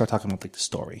start talking about like the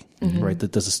story, right?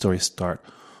 Does the story start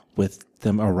with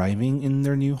them arriving in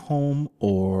their new home,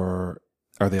 or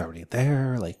are they already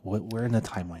there? Like, where in the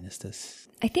timeline is this?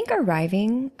 I think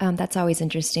arriving, that's always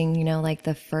interesting, like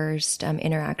the first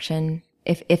interaction.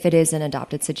 If it is an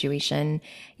adopted situation,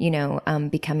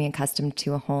 becoming accustomed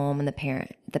to a home and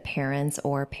the parents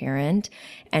or parent,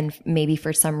 and maybe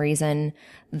for some reason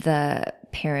the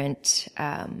parent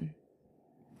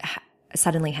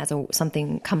suddenly has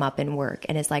something come up in work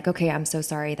and is like, okay, I'm so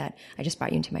sorry that I just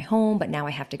brought you into my home, but now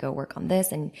I have to go work on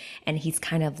this, and he's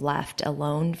kind of left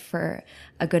alone for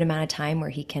a good amount of time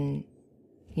where he can,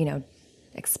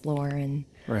 explore and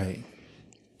right.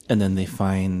 And then they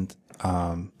find.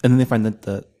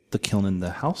 The kiln in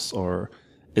the house, or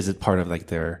is it part of like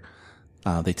their?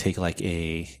 They take like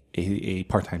a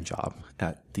part-time job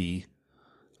at the,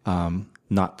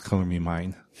 not Color Me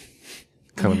Mine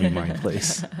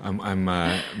place. I'm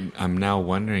now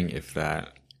wondering if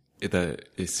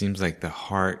it seems like the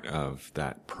heart of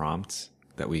that prompt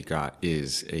that we got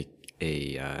is a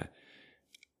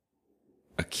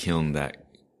kiln that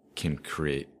can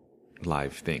create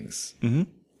live things.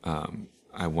 Mm-hmm.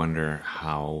 I wonder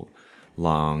how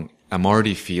long. I'm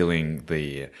already feeling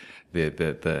the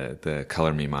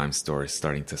Color Me Mime story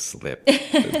starting to slip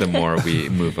the more we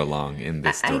move along in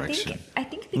this direction. I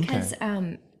think because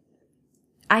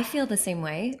I feel the same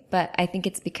way, but I think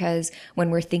it's because when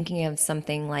we're thinking of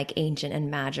something like ancient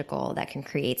and magical that can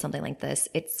create something like this,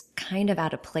 it's kind of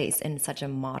out of place in such a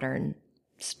modern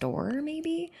store,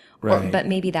 maybe. Right. But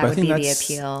maybe that would be the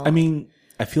appeal. I mean,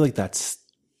 I feel like that's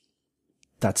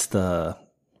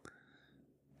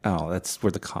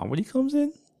where the comedy comes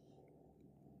in.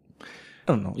 I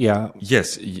don't know. Yeah.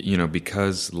 Yes.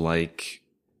 Because like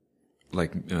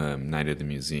Night at the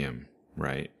Museum,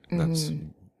 right?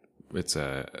 It's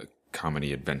a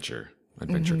comedy adventure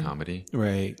comedy.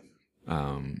 Right.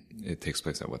 It takes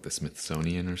place at the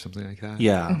Smithsonian or something like that.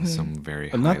 Yeah. Some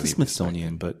very not the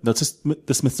Smithsonian, but the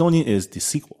Smithsonian is the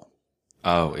sequel.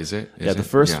 Oh, is it?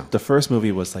 The first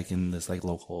movie was like in this like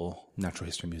local natural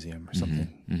history museum or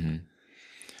something. Mm-hmm.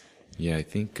 Yeah, I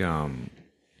think.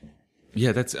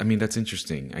 That's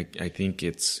interesting. I think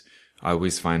I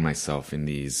always find myself in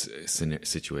these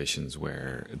situations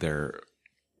where there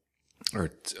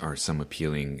are some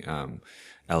appealing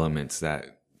elements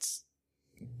that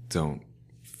don't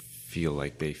feel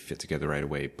like they fit together right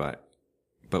away, but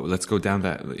let's go down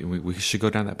that. We should go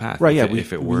down that path. Right?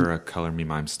 If it were a Color Me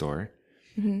Mime store,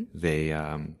 they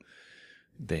I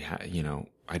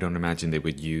don't imagine they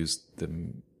would use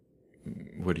the.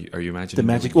 Are you imagining the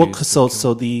magic? Well,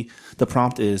 so the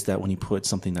prompt is that when you put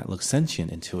something that looks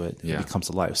sentient into it, it becomes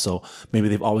alive. So maybe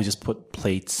they've always just put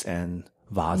plates and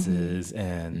vases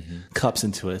and cups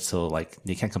into it, so like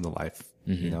they can't come to life,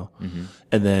 you know.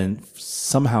 And then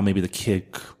somehow maybe the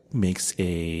kid makes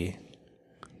maybe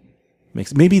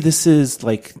this is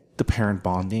like the parent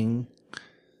bonding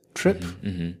trip,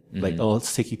 like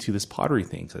let's take you to this pottery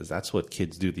thing because that's what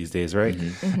kids do these days, right?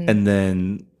 And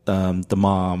then the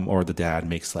mom or the dad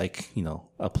makes like, you know,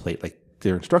 a plate like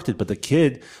they're instructed, but the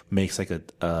kid makes like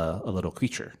a little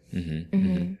creature.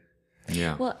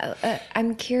 Yeah. Well,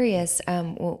 I'm curious,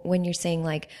 when you're saying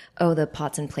like, oh, the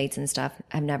pots and plates and stuff,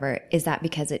 is that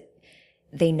because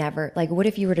they never, like, what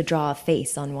if you were to draw a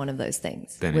face on one of those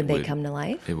things? Then would they come to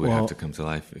life? It would have to come to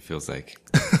life. It feels like.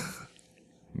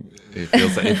 It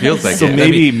feels like so it.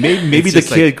 maybe the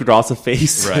kid draws a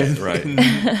face. Right.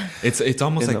 It's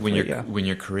almost like when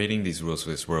you're creating these rules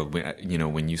for this world,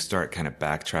 when you start kind of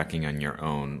backtracking on your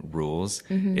own rules,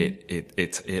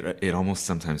 it almost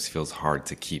sometimes feels hard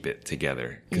to keep it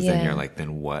together because then you're like,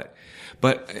 then what?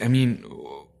 But I mean,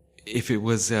 if it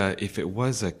was a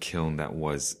kiln that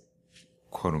was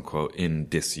quote unquote in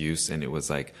disuse and it was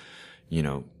like, you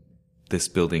know, this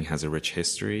building has a rich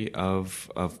history of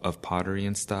pottery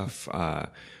and stuff.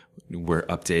 We're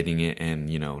updating it, and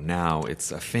you know now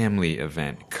it's a family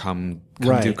event. Come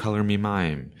do Color Me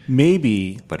Mime.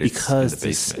 Maybe, but because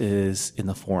this is in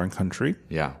a foreign country.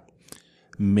 Yeah.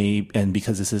 And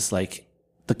because this is like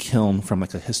the kiln from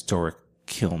like a historic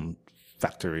kiln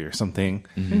factory or something.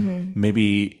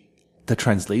 Maybe the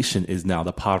translation is now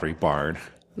the pottery barn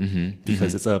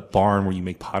because it's a barn where you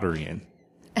make pottery in.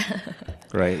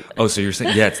 Right. Oh, so you're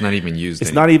saying, it's not even used.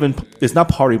 It's not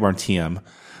Pottery Barn TM,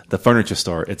 the furniture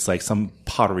store. It's like some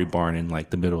pottery barn in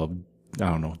like the middle of, I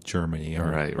don't know, Germany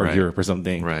or Europe or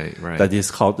something. Right. That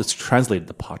is it's translated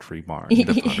the Pottery Barn. The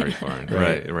Pottery Barn.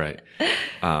 Right.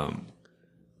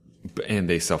 And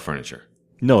they sell furniture.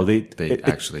 No, they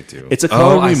actually do. It's a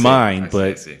Color Me Mime,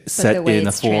 but set in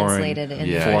a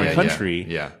foreign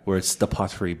country where it's the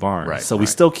Pottery Barn. Right, so we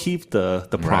still keep the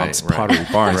prompts Pottery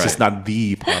Barn. It's just not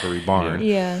the Pottery Barn.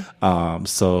 Yeah.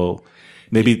 So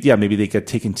maybe they get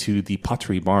taken to the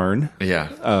Pottery Barn.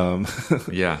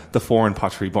 The foreign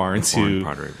Pottery Barn to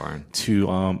I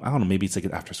don't know, maybe it's like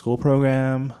an after school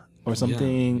program or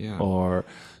something, or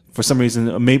for some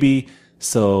reason maybe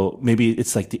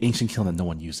it's like the ancient kiln that no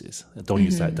one uses. Don't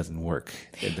use that; it doesn't work.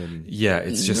 And then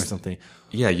it's just something.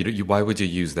 Yeah, why would you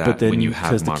use that when you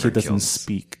have modern because the kid doesn't kilns?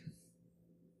 speak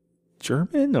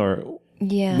German, or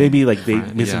maybe like they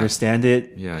misunderstand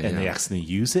it and they accidentally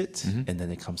use it, and then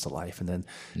it comes to life, and then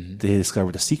they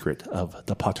discover the secret of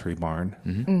the Pottery Barn,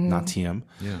 not TM.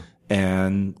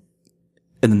 And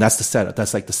then that's the setup.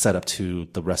 That's like the setup to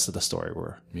the rest of the story.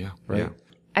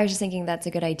 I was just thinking that's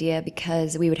a good idea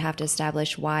because we would have to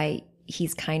establish why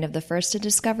he's kind of the first to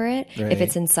discover it. Right. If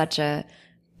it's in such a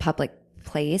public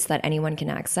place that anyone can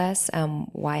access,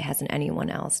 why hasn't anyone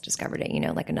else discovered it? You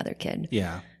know, like another kid.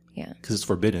 Yeah. Because it's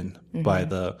forbidden by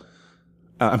the.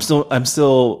 I'm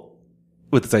still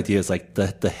with this idea. Is like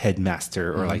the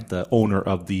headmaster or like the owner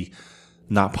of the.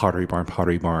 Not Pottery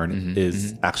Barn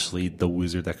is actually the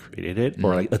wizard that created it,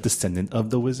 or like a descendant of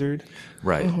the wizard,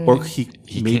 right? Or he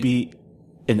maybe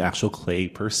an actual clay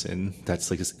person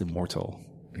that's like just immortal,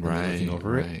 looking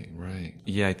over it. Right.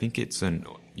 Yeah, I think it's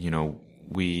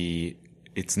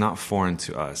it's not foreign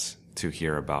to us to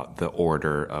hear about the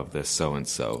order of the so and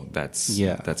so that's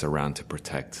around to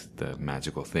protect the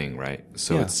magical thing, right?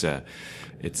 So it's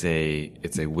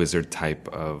a wizard type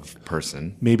of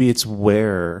person. Maybe it's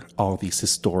where all these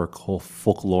historical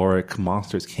folkloric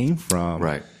monsters came from,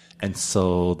 right? And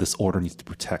so this order needs to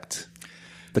protect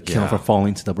the kiln from falling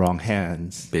into the wrong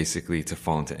hands. Basically, to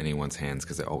fall into anyone's hands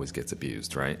because it always gets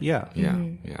abused, right? Yeah.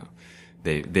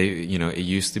 They it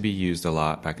used to be used a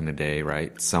lot back in the day,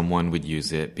 right? Someone would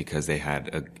use it because they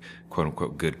had a quote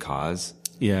unquote good cause.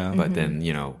 Yeah. But then,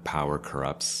 power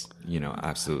corrupts,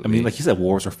 absolutely. I mean, like you said,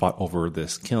 wars are fought over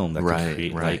this kiln that could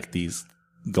create like these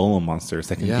golem monsters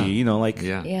that can be, you know, like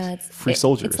it's free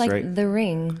soldiers, it's like right? the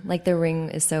ring. Like the ring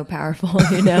is so powerful,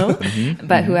 you know,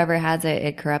 but whoever has it,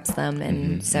 it corrupts them.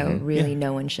 And so really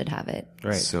no one should have it.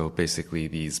 Right. So basically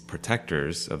these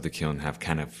protectors of the kiln have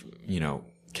kind of, you know,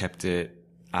 kept it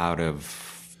out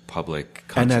of public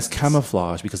consciousness. And as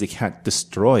camouflage, because they can't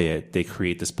destroy it, they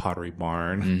create this pottery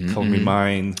barn, culinary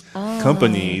mine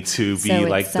company to be So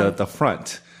like the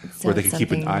front where they can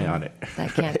keep an eye on it.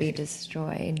 That can't be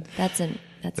destroyed. That's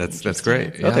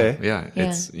great. Yeah, Okay. Yeah.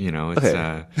 It's, you know,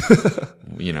 it's,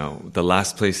 you know, the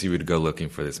last place you would go looking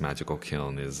for this magical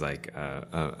kiln is like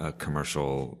a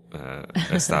commercial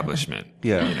establishment.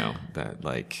 Yeah. You know, that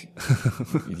like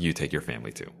you take your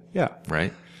family to. Yeah.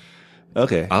 Right?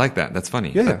 Okay. I like that. That's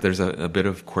funny. Yeah. There's a bit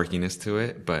of quirkiness to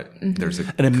it, but there's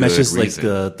a And it meshes reason.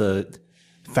 like the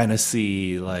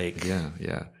fantasy, like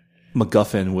Yeah.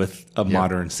 MacGuffin with a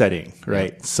modern setting,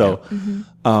 right? Yeah. So,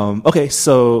 okay,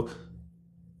 so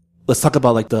let's talk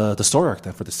about like the story arc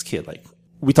then for this kid. Like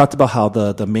we talked about how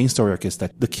the main story arc is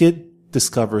that the kid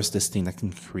discovers this thing that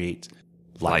can create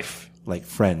life. Like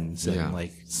friends and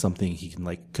like something he can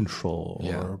like control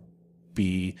or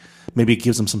be, maybe it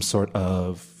gives him some sort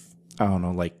of, I don't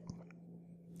know, like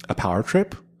a power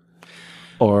trip.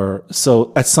 Or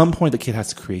so at some point the kid has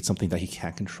to create something that he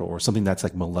can't control or something that's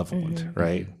like malevolent,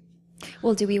 right?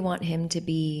 Well, do we want him to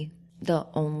be the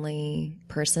only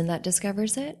person that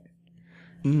discovers it?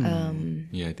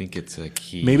 Yeah, I think it's a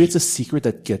key. Maybe it's a secret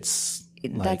that gets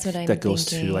like, that's what I'm that goes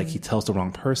thinking. to like he tells the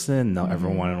wrong person. Now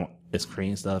everyone is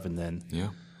creating stuff, and then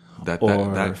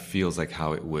that feels like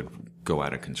how it would go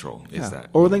out of control. Is that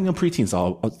or like preteens?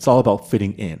 It's all about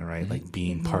fitting in, right? Like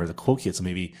being part of the cool kid. So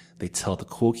maybe they tell the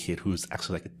cool kid who's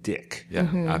actually like a dick. Yeah,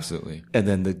 absolutely. And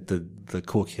then the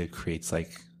cool kid creates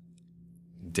like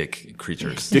dick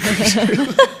creatures. dick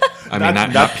creatures. I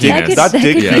mean, not penis. Not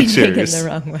dick creatures. In the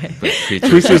wrong way. But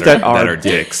creatures that are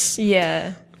dicks.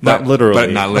 Yeah. Not literally.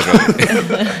 But not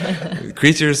literally.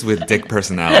 Creatures with dick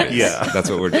personalities. Yeah. That's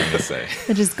what we're trying to say.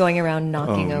 They're just going around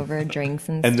knocking over drinks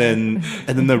and stuff.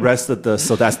 then the rest of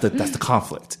so that's the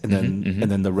conflict. And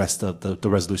then the rest of the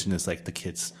resolution is like the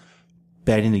kids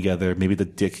banding together, maybe the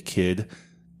dick kid,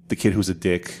 the kid who's a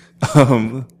dick,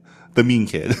 the mean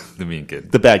kid. The mean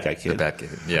kid. The bad guy kid. The bad kid.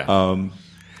 Yeah.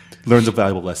 Learns a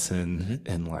valuable lesson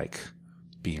in like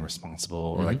being responsible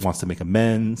or like wants to make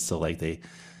amends. So like they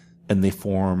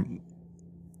form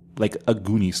like a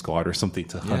Goonie squad or something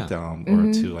to hunt down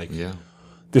or to like,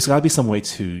 there's gotta be some way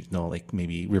to, you know, like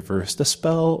maybe reverse the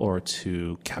spell or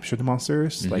to capture the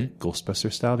monsters, like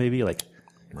Ghostbuster style, maybe like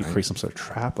you create some sort of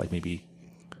trap, like maybe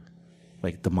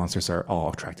like the monsters are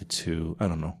all attracted to, I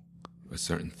don't know, a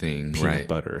certain thing, peanut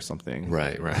butter or something.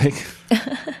 Right. Like,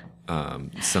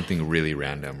 something really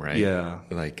random, right? Yeah.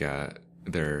 Like,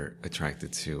 they're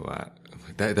attracted to,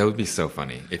 that would be so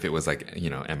funny if it was like, you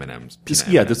know, M&M's.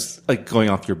 Just like going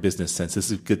off your business sense.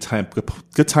 This is a good time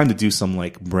to do some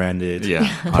like branded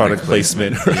product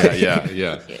placement. Right?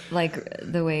 Yeah. Like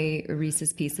the way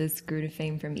Reese's Pieces grew to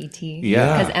fame from E.T.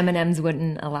 Yeah. Because M&M's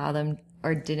wouldn't allow them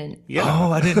or didn't. Yeah.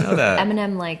 Oh, I didn't know that.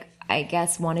 M&M, like, I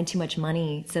guess wanted too much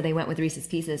money, so they went with Reese's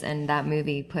Pieces, and that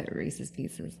movie put Reese's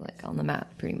Pieces like on the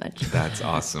map, pretty much. That's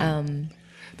awesome.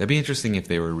 That'd be interesting if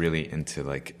they were really into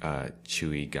like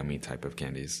chewy gummy type of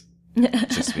candies,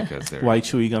 just because they're Why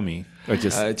chewy gummy? Or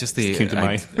just the came to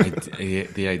mind.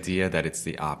 the idea that it's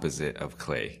the opposite of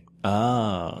clay.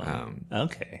 Oh,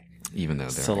 okay. Even though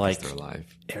they're alive.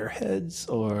 Airheads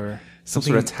or some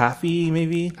sort of taffy,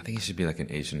 maybe. I think it should be like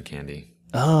an Asian candy.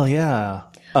 Oh yeah.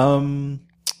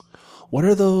 What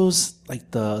are those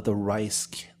like the rice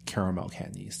caramel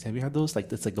candies? Have you had those? Like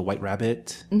it's like the White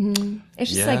Rabbit.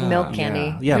 It's just like milk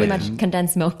candy. Yeah, pretty like, much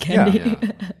condensed milk candy.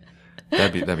 Yeah.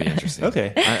 That'd be interesting.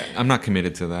 Okay. I'm not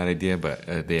committed to that idea, but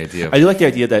the idea of I do like the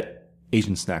idea that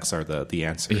Asian snacks are the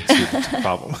answer to the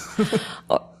problem.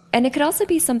 And it could also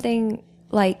be something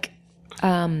like,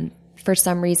 for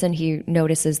some reason he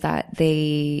notices that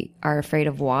they are afraid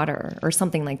of water or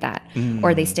something like that,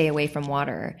 or they stay away from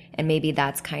water, and maybe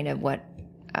that's kind of what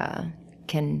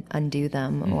can undo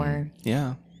them. Or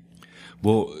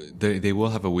well, they will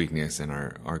have a weakness, and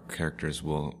our characters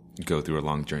will go through a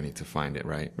long journey to find it,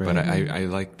 right? But I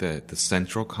like the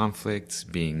central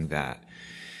conflict being that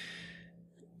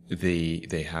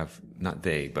they have, not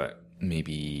they, but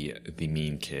maybe the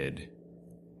mean kid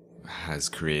has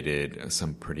created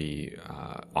some pretty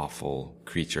awful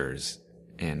creatures,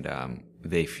 and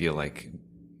they feel like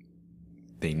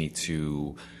they need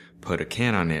to put a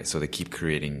can on it, so they keep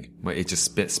creating. It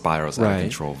just spirals out of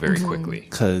control very quickly.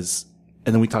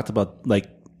 And then we talked about like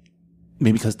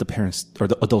maybe because the parents or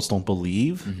the adults don't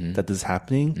believe that this is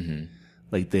happening.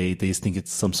 Like they just think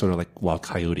it's some sort of like wild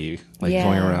coyote, like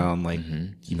going around, like,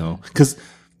 you know, cause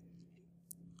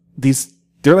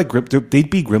they're like, they'd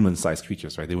be gremlin-sized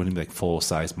creatures, right? They wouldn't be like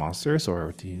full-size monsters,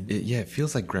 or do you? It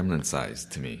feels like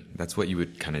gremlin-sized to me. That's what you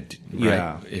would kind of do, right?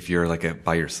 Yeah. If you're like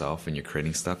by yourself and you're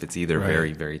creating stuff, it's either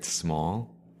very, very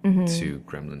small to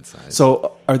gremlin-sized.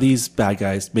 So are these bad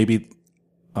guys, maybe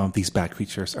these bad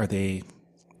creatures, are they,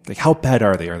 like, how bad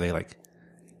are they? Are they like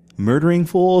murdering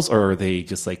fools, or are they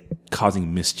just like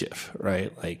causing mischief,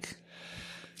 right? Like,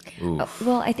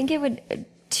 well, I think it would,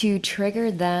 to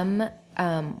trigger them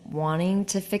wanting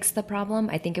to fix the problem,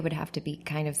 I think it would have to be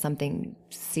kind of something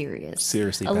serious.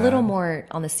 Seriously a bad. little more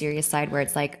on the serious side, where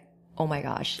it's like, oh my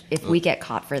gosh, if we get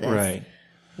caught for this, right?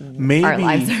 Maybe our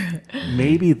lives are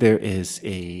maybe there is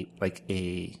like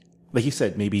you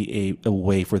said, maybe a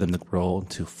way for them to grow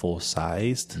into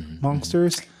full-sized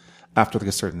monsters after like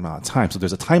a certain amount of time. So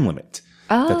there's a time limit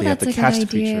that they have to catch the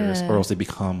creatures, or else they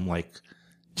become like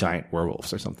giant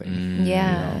werewolves or something.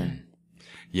 Yeah. You know?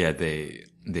 Yeah,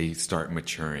 they start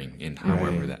maturing in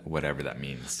whatever that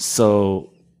means.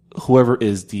 So whoever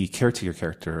is the caretaker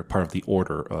character, part of the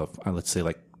order of, let's say,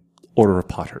 like Order of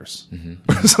Potters,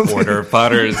 Order of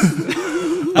Potters,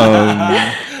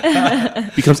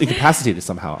 becomes incapacitated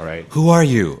somehow, right? Who are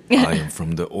you? I am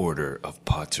from the Order of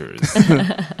Potters.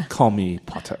 Call me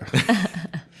Potter.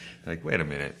 Like, wait a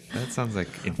minute, that sounds like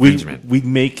infringement. We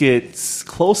make it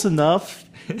close enough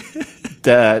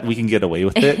that we can get away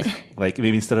with it. Like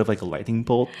maybe instead of like a lightning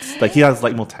bolt, like he has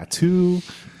lightning bolt tattoo,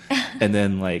 and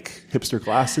then like hipster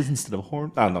glasses instead of a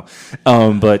horn. I don't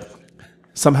know. But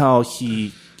somehow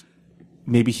he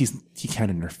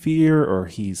can't interfere, or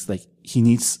he's like he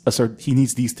needs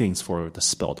these things for the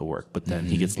spell to work. But then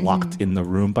he gets locked in the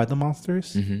room by the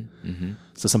monsters.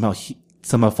 So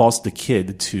somehow falls the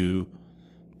kid to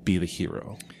be the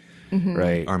hero.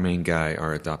 Right. Our main guy,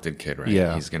 our adopted kid, right?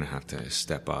 Yeah. He's going to have to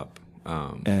step up.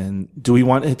 And do we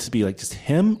want it to be like just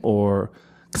him, or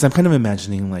because I'm kind of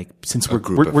imagining like, since we're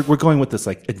going with this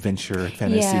like adventure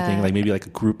fantasy thing, like maybe like a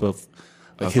group of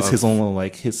like his own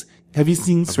like his. Have you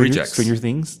seen Stranger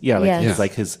Things? Yeah,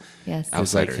 like his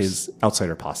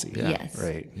outsider posse. Yeah. Yes.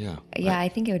 Right. Yeah. Yeah, I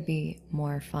think it would be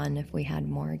more fun if we had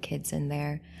more kids in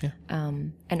there. Yeah.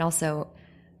 And also,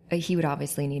 he would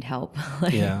obviously need help.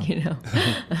 You know.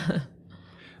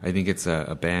 I think it's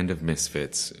a band of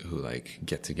misfits who like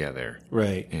get together.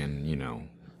 Right. And, you know.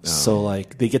 So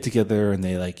like they get together and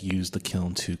they like use the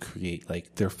kiln to create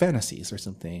like their fantasies or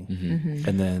something.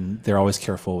 And then they're always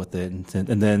careful with it.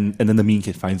 And then the mean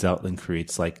kid finds out and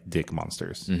creates like dick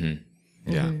monsters.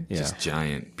 Yeah. Just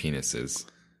giant penises.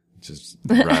 Just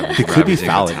it could be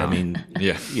phallic. I mean,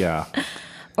 yeah.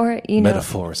 Or, you know,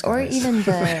 metaphors, or guys. even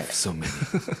the so many,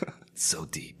 so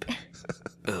deep.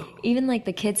 Oh. Even like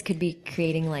the kids could be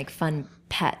creating like fun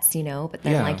pets, you know, but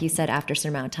then like you said, after a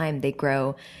certain amount of time, they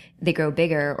grow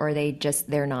bigger, or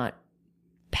they're not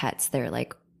pets. They're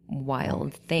like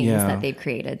wild things that they've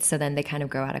created. So then they kind of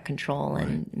grow out of control,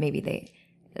 and maybe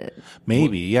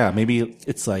maybe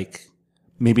it's like,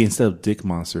 maybe instead of dick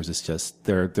monsters, it's just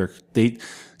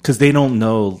because they don't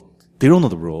know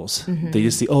the rules. They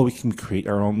just see, we can create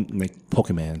our own like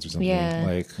Pokemons or something. Yeah.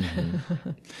 Like,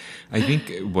 I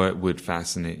think what would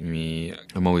fascinate me,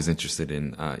 I'm always interested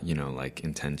in, like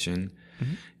intention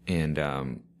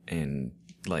and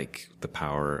like the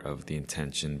power of the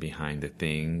intention behind the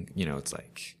thing. You know, it's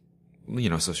like, you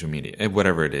know, social media,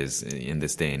 whatever it is in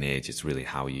this day and age, it's really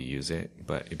how you use it.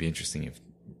 But it'd be interesting if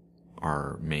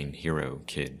our main hero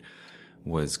kid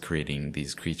was creating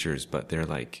these creatures, but they're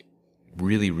like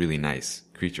really, really nice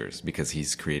creatures, because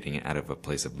he's creating it out of a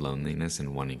place of loneliness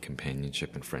and wanting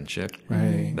companionship and friendship.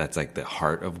 Right. That's like the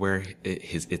heart of where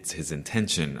it's his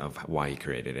intention of why he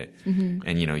created it.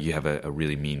 And, you know, you have a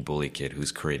really mean bully kid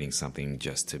who's creating something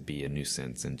just to be a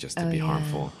nuisance and just to be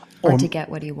harmful. Or to get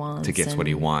what he wants.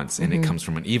 And it comes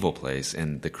from an evil place,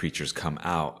 and the creatures come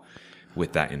out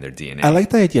with that in their DNA. I like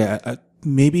the idea.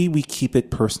 Maybe we keep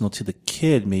it personal to the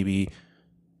kid. Maybe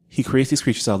he creates these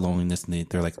creatures out of loneliness, and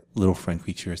they're like little friend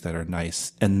creatures that are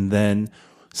nice. And then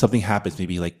something happens.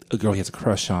 Maybe like a girl he has a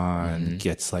crush on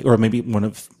gets like, or maybe one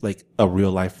of like a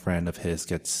real life friend of his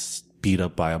gets beat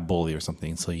up by a bully or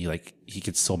something. So he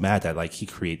gets so mad that like he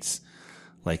creates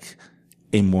like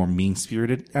a more mean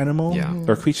spirited animal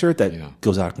or creature that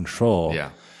goes out of control.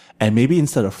 Yeah. And maybe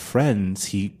instead of friends,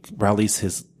 he rallies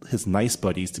his nice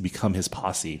buddies to become his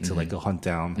posse to like go hunt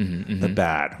down the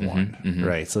bad one,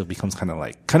 right? So it becomes kind of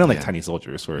like Tiny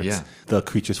Soldiers, where it's the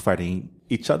creatures fighting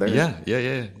each other.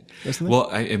 Yeah. Well,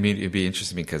 I mean, it'd be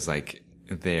interesting because like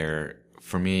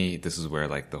for me, this is where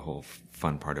like the whole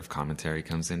fun part of commentary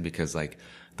comes in, because like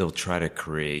they'll try to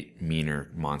create meaner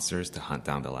monsters to hunt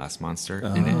down the last monster.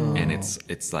 And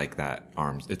it's like that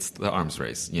it's the arms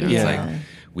race. You know, it's like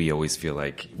we always feel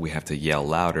like we have to yell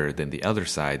louder than the other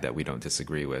side that we don't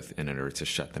disagree with in order to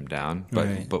shut them down.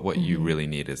 But what you really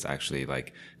need is actually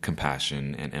like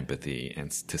compassion and empathy and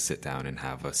to sit down and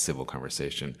have a civil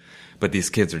conversation. But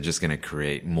these kids are just going to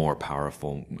create more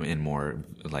powerful and more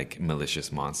like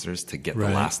malicious monsters to get the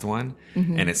last one.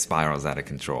 And it spirals out of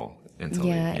control. It's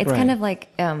kind of like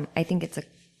I think it's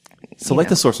like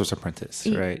the Sorcerer's Apprentice,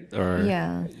 right? Or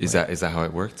is that how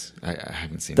it worked? I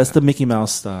haven't seen that's the Mickey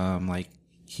Mouse. Like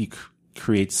he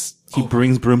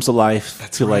brings brooms to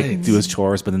life to like do his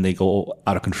chores, but then they go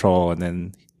out of control, and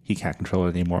then he can't control it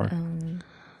anymore.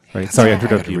 Right? Sorry, I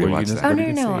interrupted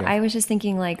you. No. I was just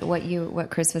thinking like what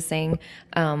Chris was saying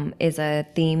is a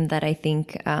theme that I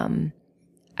think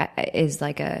is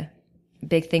like a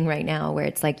big thing right now, where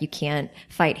it's like you can't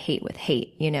fight hate with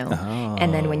hate, you know.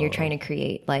 And then when you're trying to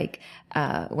create like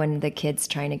when the kid's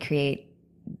trying to create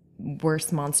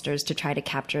worse monsters to try to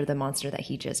capture the monster that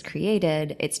he just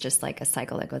created, it's just like a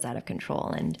cycle that goes out of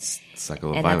control, and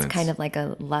cycle of violence. That's kind of like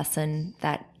a lesson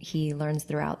that he learns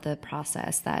throughout the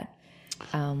process, that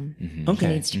he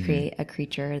needs to create a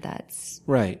creature that's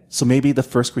right. So maybe the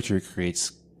first creature he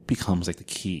creates becomes like the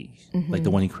key, like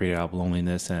the one he created out of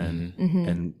loneliness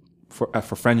and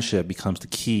for friendship becomes the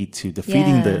key to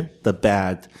defeating the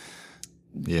bad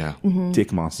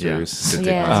dick monsters.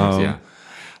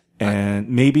 And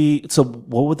maybe, so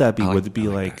what would that be? Would it be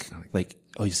like,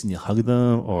 oh, you just need to hug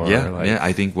them? Or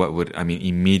I think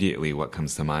immediately what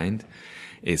comes to mind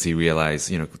is he realized,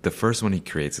 you know, the first one he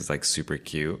creates is like super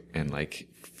cute and like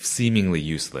seemingly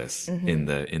useless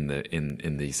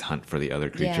in these hunt for the other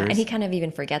creatures. Yeah, and he kind of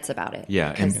even forgets about it.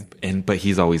 Yeah, but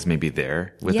he's always maybe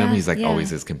there with him. He's like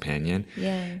always his companion.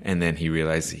 Yeah. And then he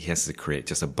realized he has to create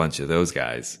just a bunch of those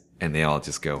guys. And they all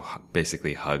just go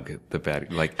basically hug the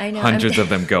bad, like hundreds of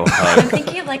them go hug. I'm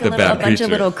thinking of like a bunch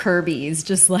of little Kirby's,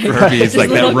 just like Kirby's,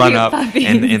 like that run up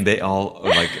and they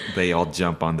all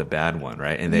jump on the bad one,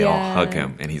 right? And they all hug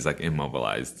him, and he's like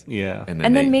immobilized. Yeah, and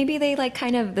then maybe they like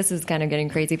kind of, this is kind of getting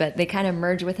crazy, but they kind of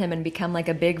merge with him and become like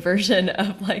a big version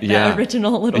of like the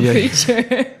original little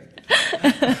creature.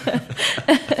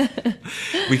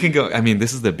 We can go. I mean,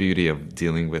 this is the beauty of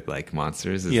dealing with like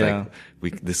monsters. Is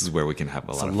like this is where we can have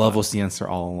a lot of fun. Love was the answer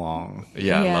all along.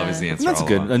 Yeah, love is the answer. That's all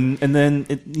good. Along. And then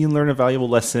you learn a valuable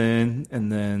lesson,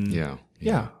 and then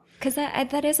yeah. Because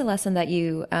that is a lesson that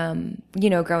you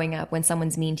growing up, when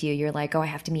someone's mean to you, you're like, oh, I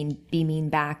have to be mean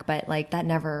back, but like that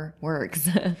never works.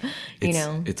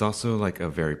 It's also like a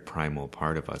very primal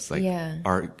part of us. Like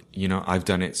I've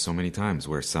done it so many times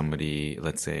where somebody,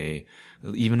 let's say,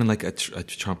 even like a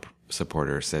Trump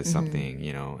supporter says something,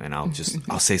 you know, and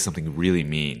I'll say something really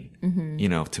mean,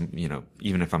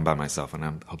 even if I'm by myself,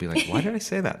 and I'll be like, why did I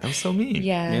say that? That was so mean.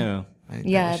 Yeah.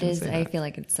 It is. I feel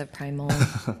like it's a primal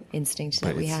instinct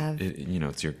that we have.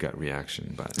 It's your gut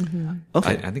reaction. But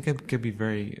I think it could be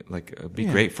very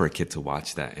great for a kid to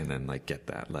watch that and then like get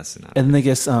that lesson out. And I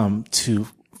guess to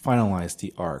finalize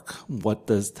the arc,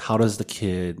 how does the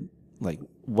kid, like,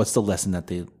 what's the lesson that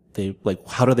they like?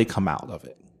 How do they come out of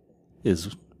it?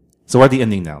 So we're at the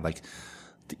ending now. Like,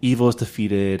 the evil is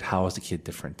defeated. How is the kid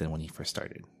different than when he first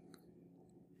started?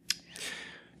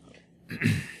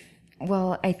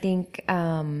 Well, I think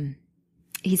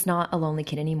he's not a lonely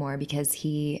kid anymore, because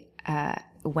he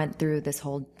went through this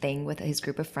whole thing with his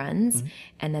group of friends,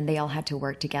 and then they all had to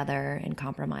work together and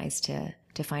compromise to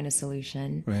find a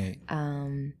solution. Right.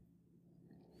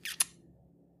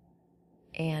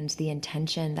 And the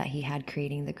intention that he had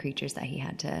creating the creatures that he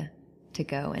had to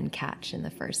go and catch in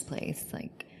the first place,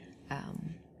 like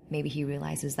maybe he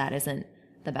realizes that isn't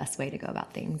the best way to go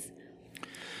about things.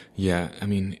 Yeah, I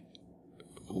mean,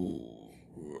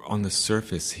 on the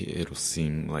surface, it'll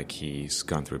seem like he's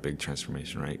gone through a big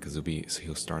transformation, right? Because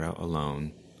he'll start out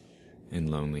alone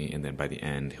and lonely, and then by the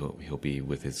end, he'll be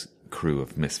with his crew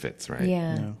of misfits, right?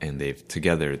 Yeah. And they've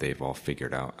all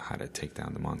figured out how to take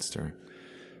down the monster.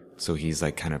 So he's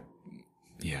like kind of,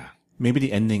 Maybe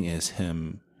the ending is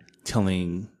him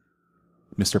telling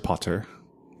Mr. Potter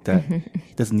that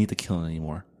he doesn't need to kill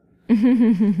anymore.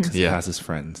 Because he has his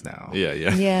friends now. Yeah.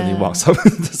 And he walks up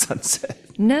into the sunset.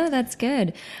 No, that's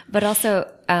good. But also,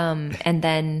 and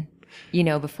then,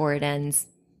 before it ends,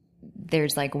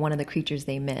 there's like one of the creatures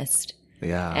they missed.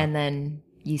 Yeah. And then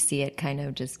you see it kind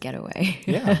of just get away.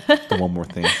 Yeah. The one more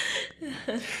thing.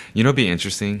 It'd be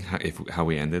interesting how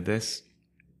we ended this.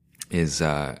 Is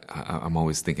I'm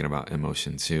always thinking about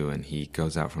emotion too, and he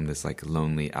goes out from this like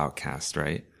lonely outcast,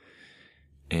 right?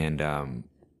 And an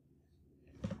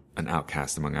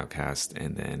outcast among outcasts,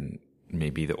 and then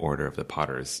maybe the Order of the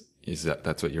Potters.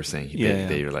 That's what you're saying?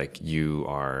 They're like,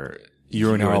 you're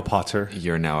now a Potter.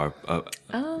 You're now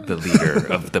the leader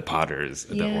of the Potters,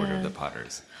 the Order of the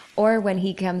Potters. Or when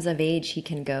he comes of age, he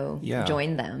can go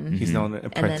join them. He's now an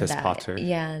apprentice Potter.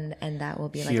 Yeah, and that will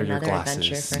be like another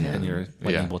adventure for him. And your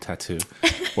lightning bolt tattoo.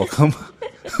 Welcome.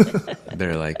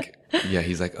 They're like,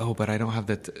 he's like, oh, but I don't have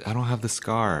the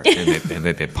scar, and then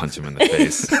they punch him in the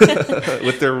face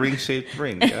with their ring-shaped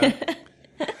ring. Yeah.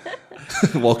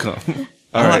 Welcome.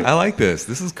 All right. I like this.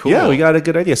 This is cool. Yeah, we got a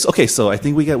good idea. So, so I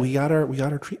think we got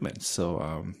our treatment.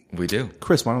 So we do.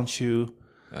 Chris, why don't you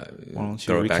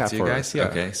throw it back to you guys? Yeah.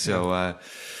 Okay. So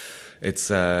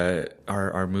it's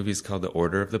our movie is called The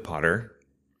Order of the Potter,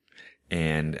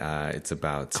 and it's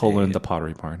about the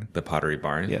Pottery Barn. The Pottery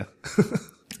Barn. Yeah.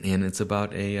 And it's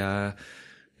about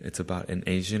an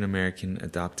Asian American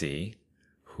adoptee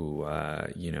who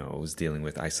was dealing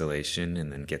with isolation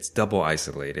and then gets double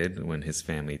isolated when his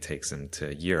family takes him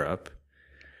to Europe,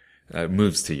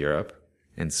 moves to Europe.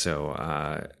 And so,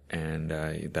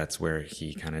 that's where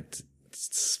he kind of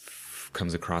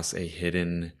comes across a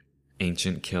hidden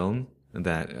ancient kiln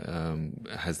that,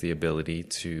 has the ability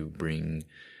to bring,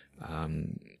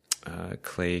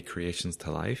 clay creations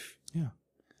to life. Yeah.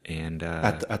 And,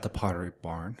 at the Pottery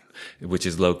Barn, which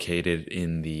is located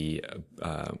in the,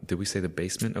 did we say the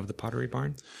basement of the Pottery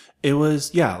Barn? It was,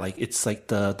 it's like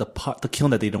the kiln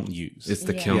that they don't use. It's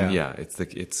the kiln. Yeah. It's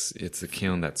the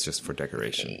kiln that's just for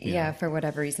decoration. Yeah. For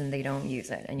whatever reason, they don't use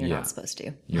it and you're not supposed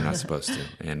to. You're not supposed to.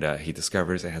 And, he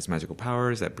discovers it has magical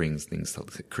powers that brings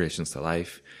creations to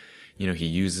life. He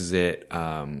uses it,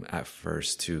 at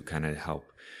first to kind of help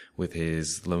with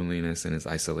his loneliness and his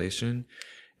isolation.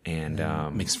 And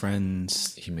makes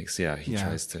friends. He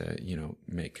tries to,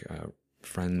 make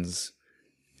friends,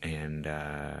 and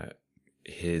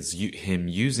him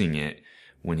using it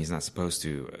when he's not supposed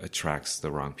to attracts the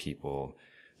wrong people,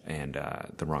 and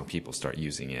the wrong people start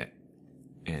using it,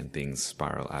 and things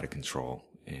spiral out of control.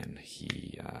 And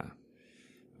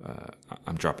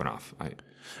I'm dropping off.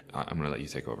 I'm gonna let you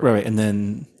take over. Right, and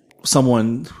then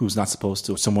someone who's not supposed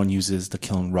to, someone uses the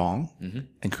kiln wrong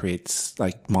and creates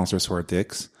like monsters who are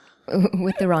dicks.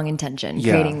 With the wrong intention.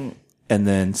 Yeah. Creating... And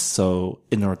then so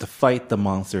in order to fight the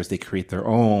monsters, they create their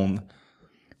own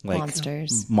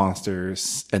monsters.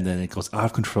 And then it goes out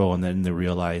of control. And then they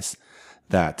realize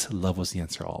that love was the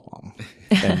answer all along.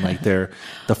 And like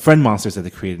the friend monsters that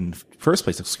they created in the first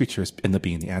place, those creatures end up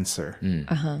being the answer.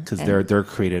 Because they're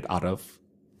created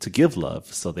to give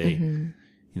love. So they,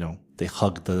 they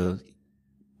hug the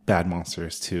bad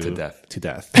monsters to death,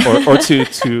 or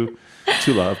to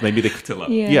love. Maybe to love.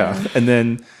 Yeah. And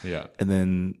then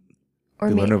they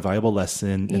learn a valuable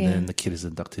lesson, and then the kid is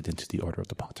inducted into the Order of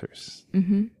the Potters.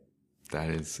 Mm-hmm. That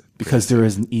is because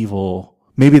there's an evil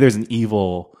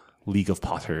League of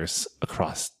Potters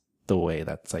across the way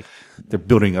that's like they're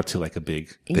building up to like a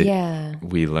big.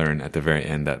 We learn at the very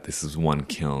end that this is one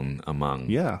kiln among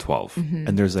 12,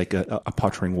 and there's like a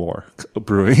pottering war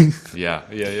brewing. Yeah.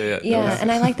 And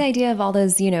I like the idea of all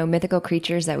those mythical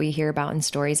creatures that we hear about in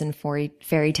stories and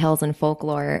fairy tales and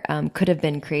folklore could have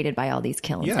been created by all these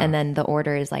kilns, and then the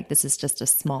Order is like this is just a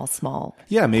small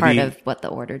maybe, part of what the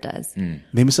Order does.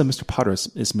 Maybe some Mr. Potter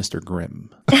is Mr.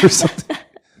 Grimm or something.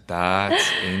 That's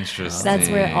interesting. That's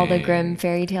where all the Grimm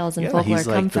fairy tales and folklore he's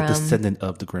like come the from. descendant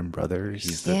of the Grimm brothers.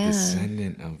 He's the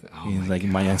descendant of. He's like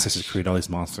my ancestors created all these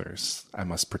monsters. I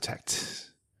must protect.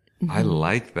 I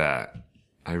like that.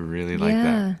 I really like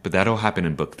that. But that'll happen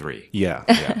in book 3. Yeah.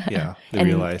 They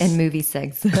realize and movie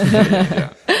 6. And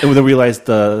when they realize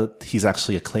he's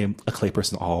actually a clay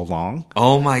person all along.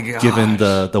 Oh my god! Given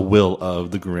the will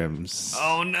of the Grimms.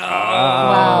 Oh no!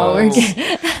 Wow.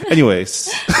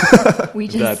 Anyways,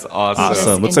 that's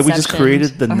awesome. Looks like we just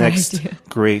created the next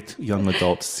great young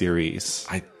adult series.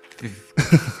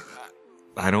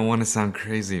 I don't want to sound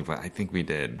crazy, but I think we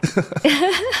did.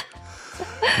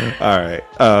 All right.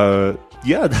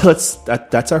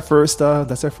 That's our first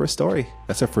story.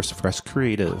 That's our first Fresh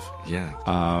Creative. Yeah.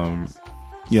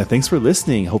 Thanks for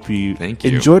listening. Hope you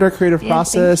enjoyed our creative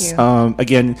process.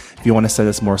 Again, if you want to send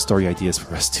us more story ideas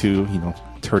for us to,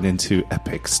 turn into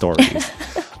epic stories,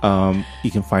 you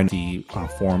can find the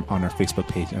form on our Facebook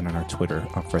page and on our Twitter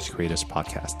on Fresh Creatives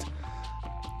Podcast.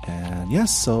 And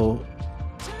so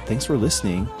thanks for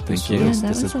listening. Thank you. That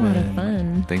was a lot of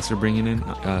fun. Thanks for bringing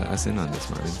us in on this,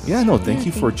 Marvin. Thank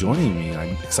you for joining me.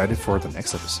 I'm excited for the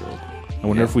next episode. I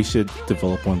wonder if we should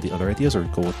develop one of the other ideas or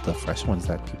go with the fresh ones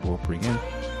that people will bring in.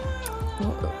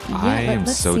 I am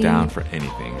so down for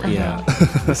anything. Right now.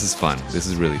 This is fun. This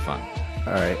is really fun.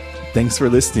 All right. Thanks for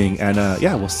listening. And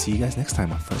we'll see you guys next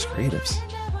time on Fresh Creatives.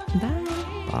 Bye.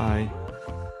 Bye.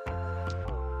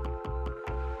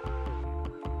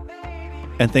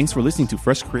 And thanks for listening to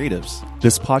Fresh Creatives.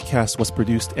 This podcast was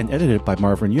produced and edited by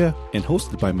Marvin Yue and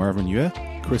hosted by Marvin Yue,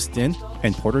 Chris Din,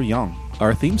 and Porter Young.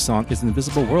 Our theme song is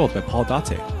Invisible World by Paul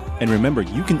Date. And remember,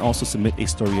 you can also submit a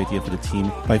story idea for the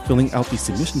team by filling out the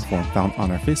submission form found on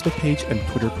our Facebook page and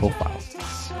Twitter profile.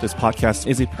 This podcast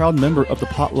is a proud member of the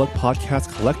Potluck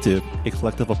Podcast Collective, a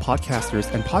collective of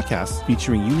podcasters and podcasts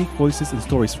featuring unique voices and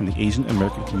stories from the Asian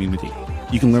American community.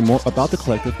 You can learn more about the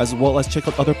collective as well as check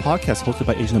out other podcasts hosted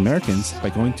by Asian Americans by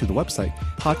going to the website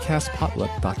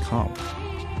podcastpotluck.com.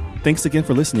 Thanks again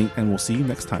for listening, and we'll see you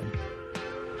next time.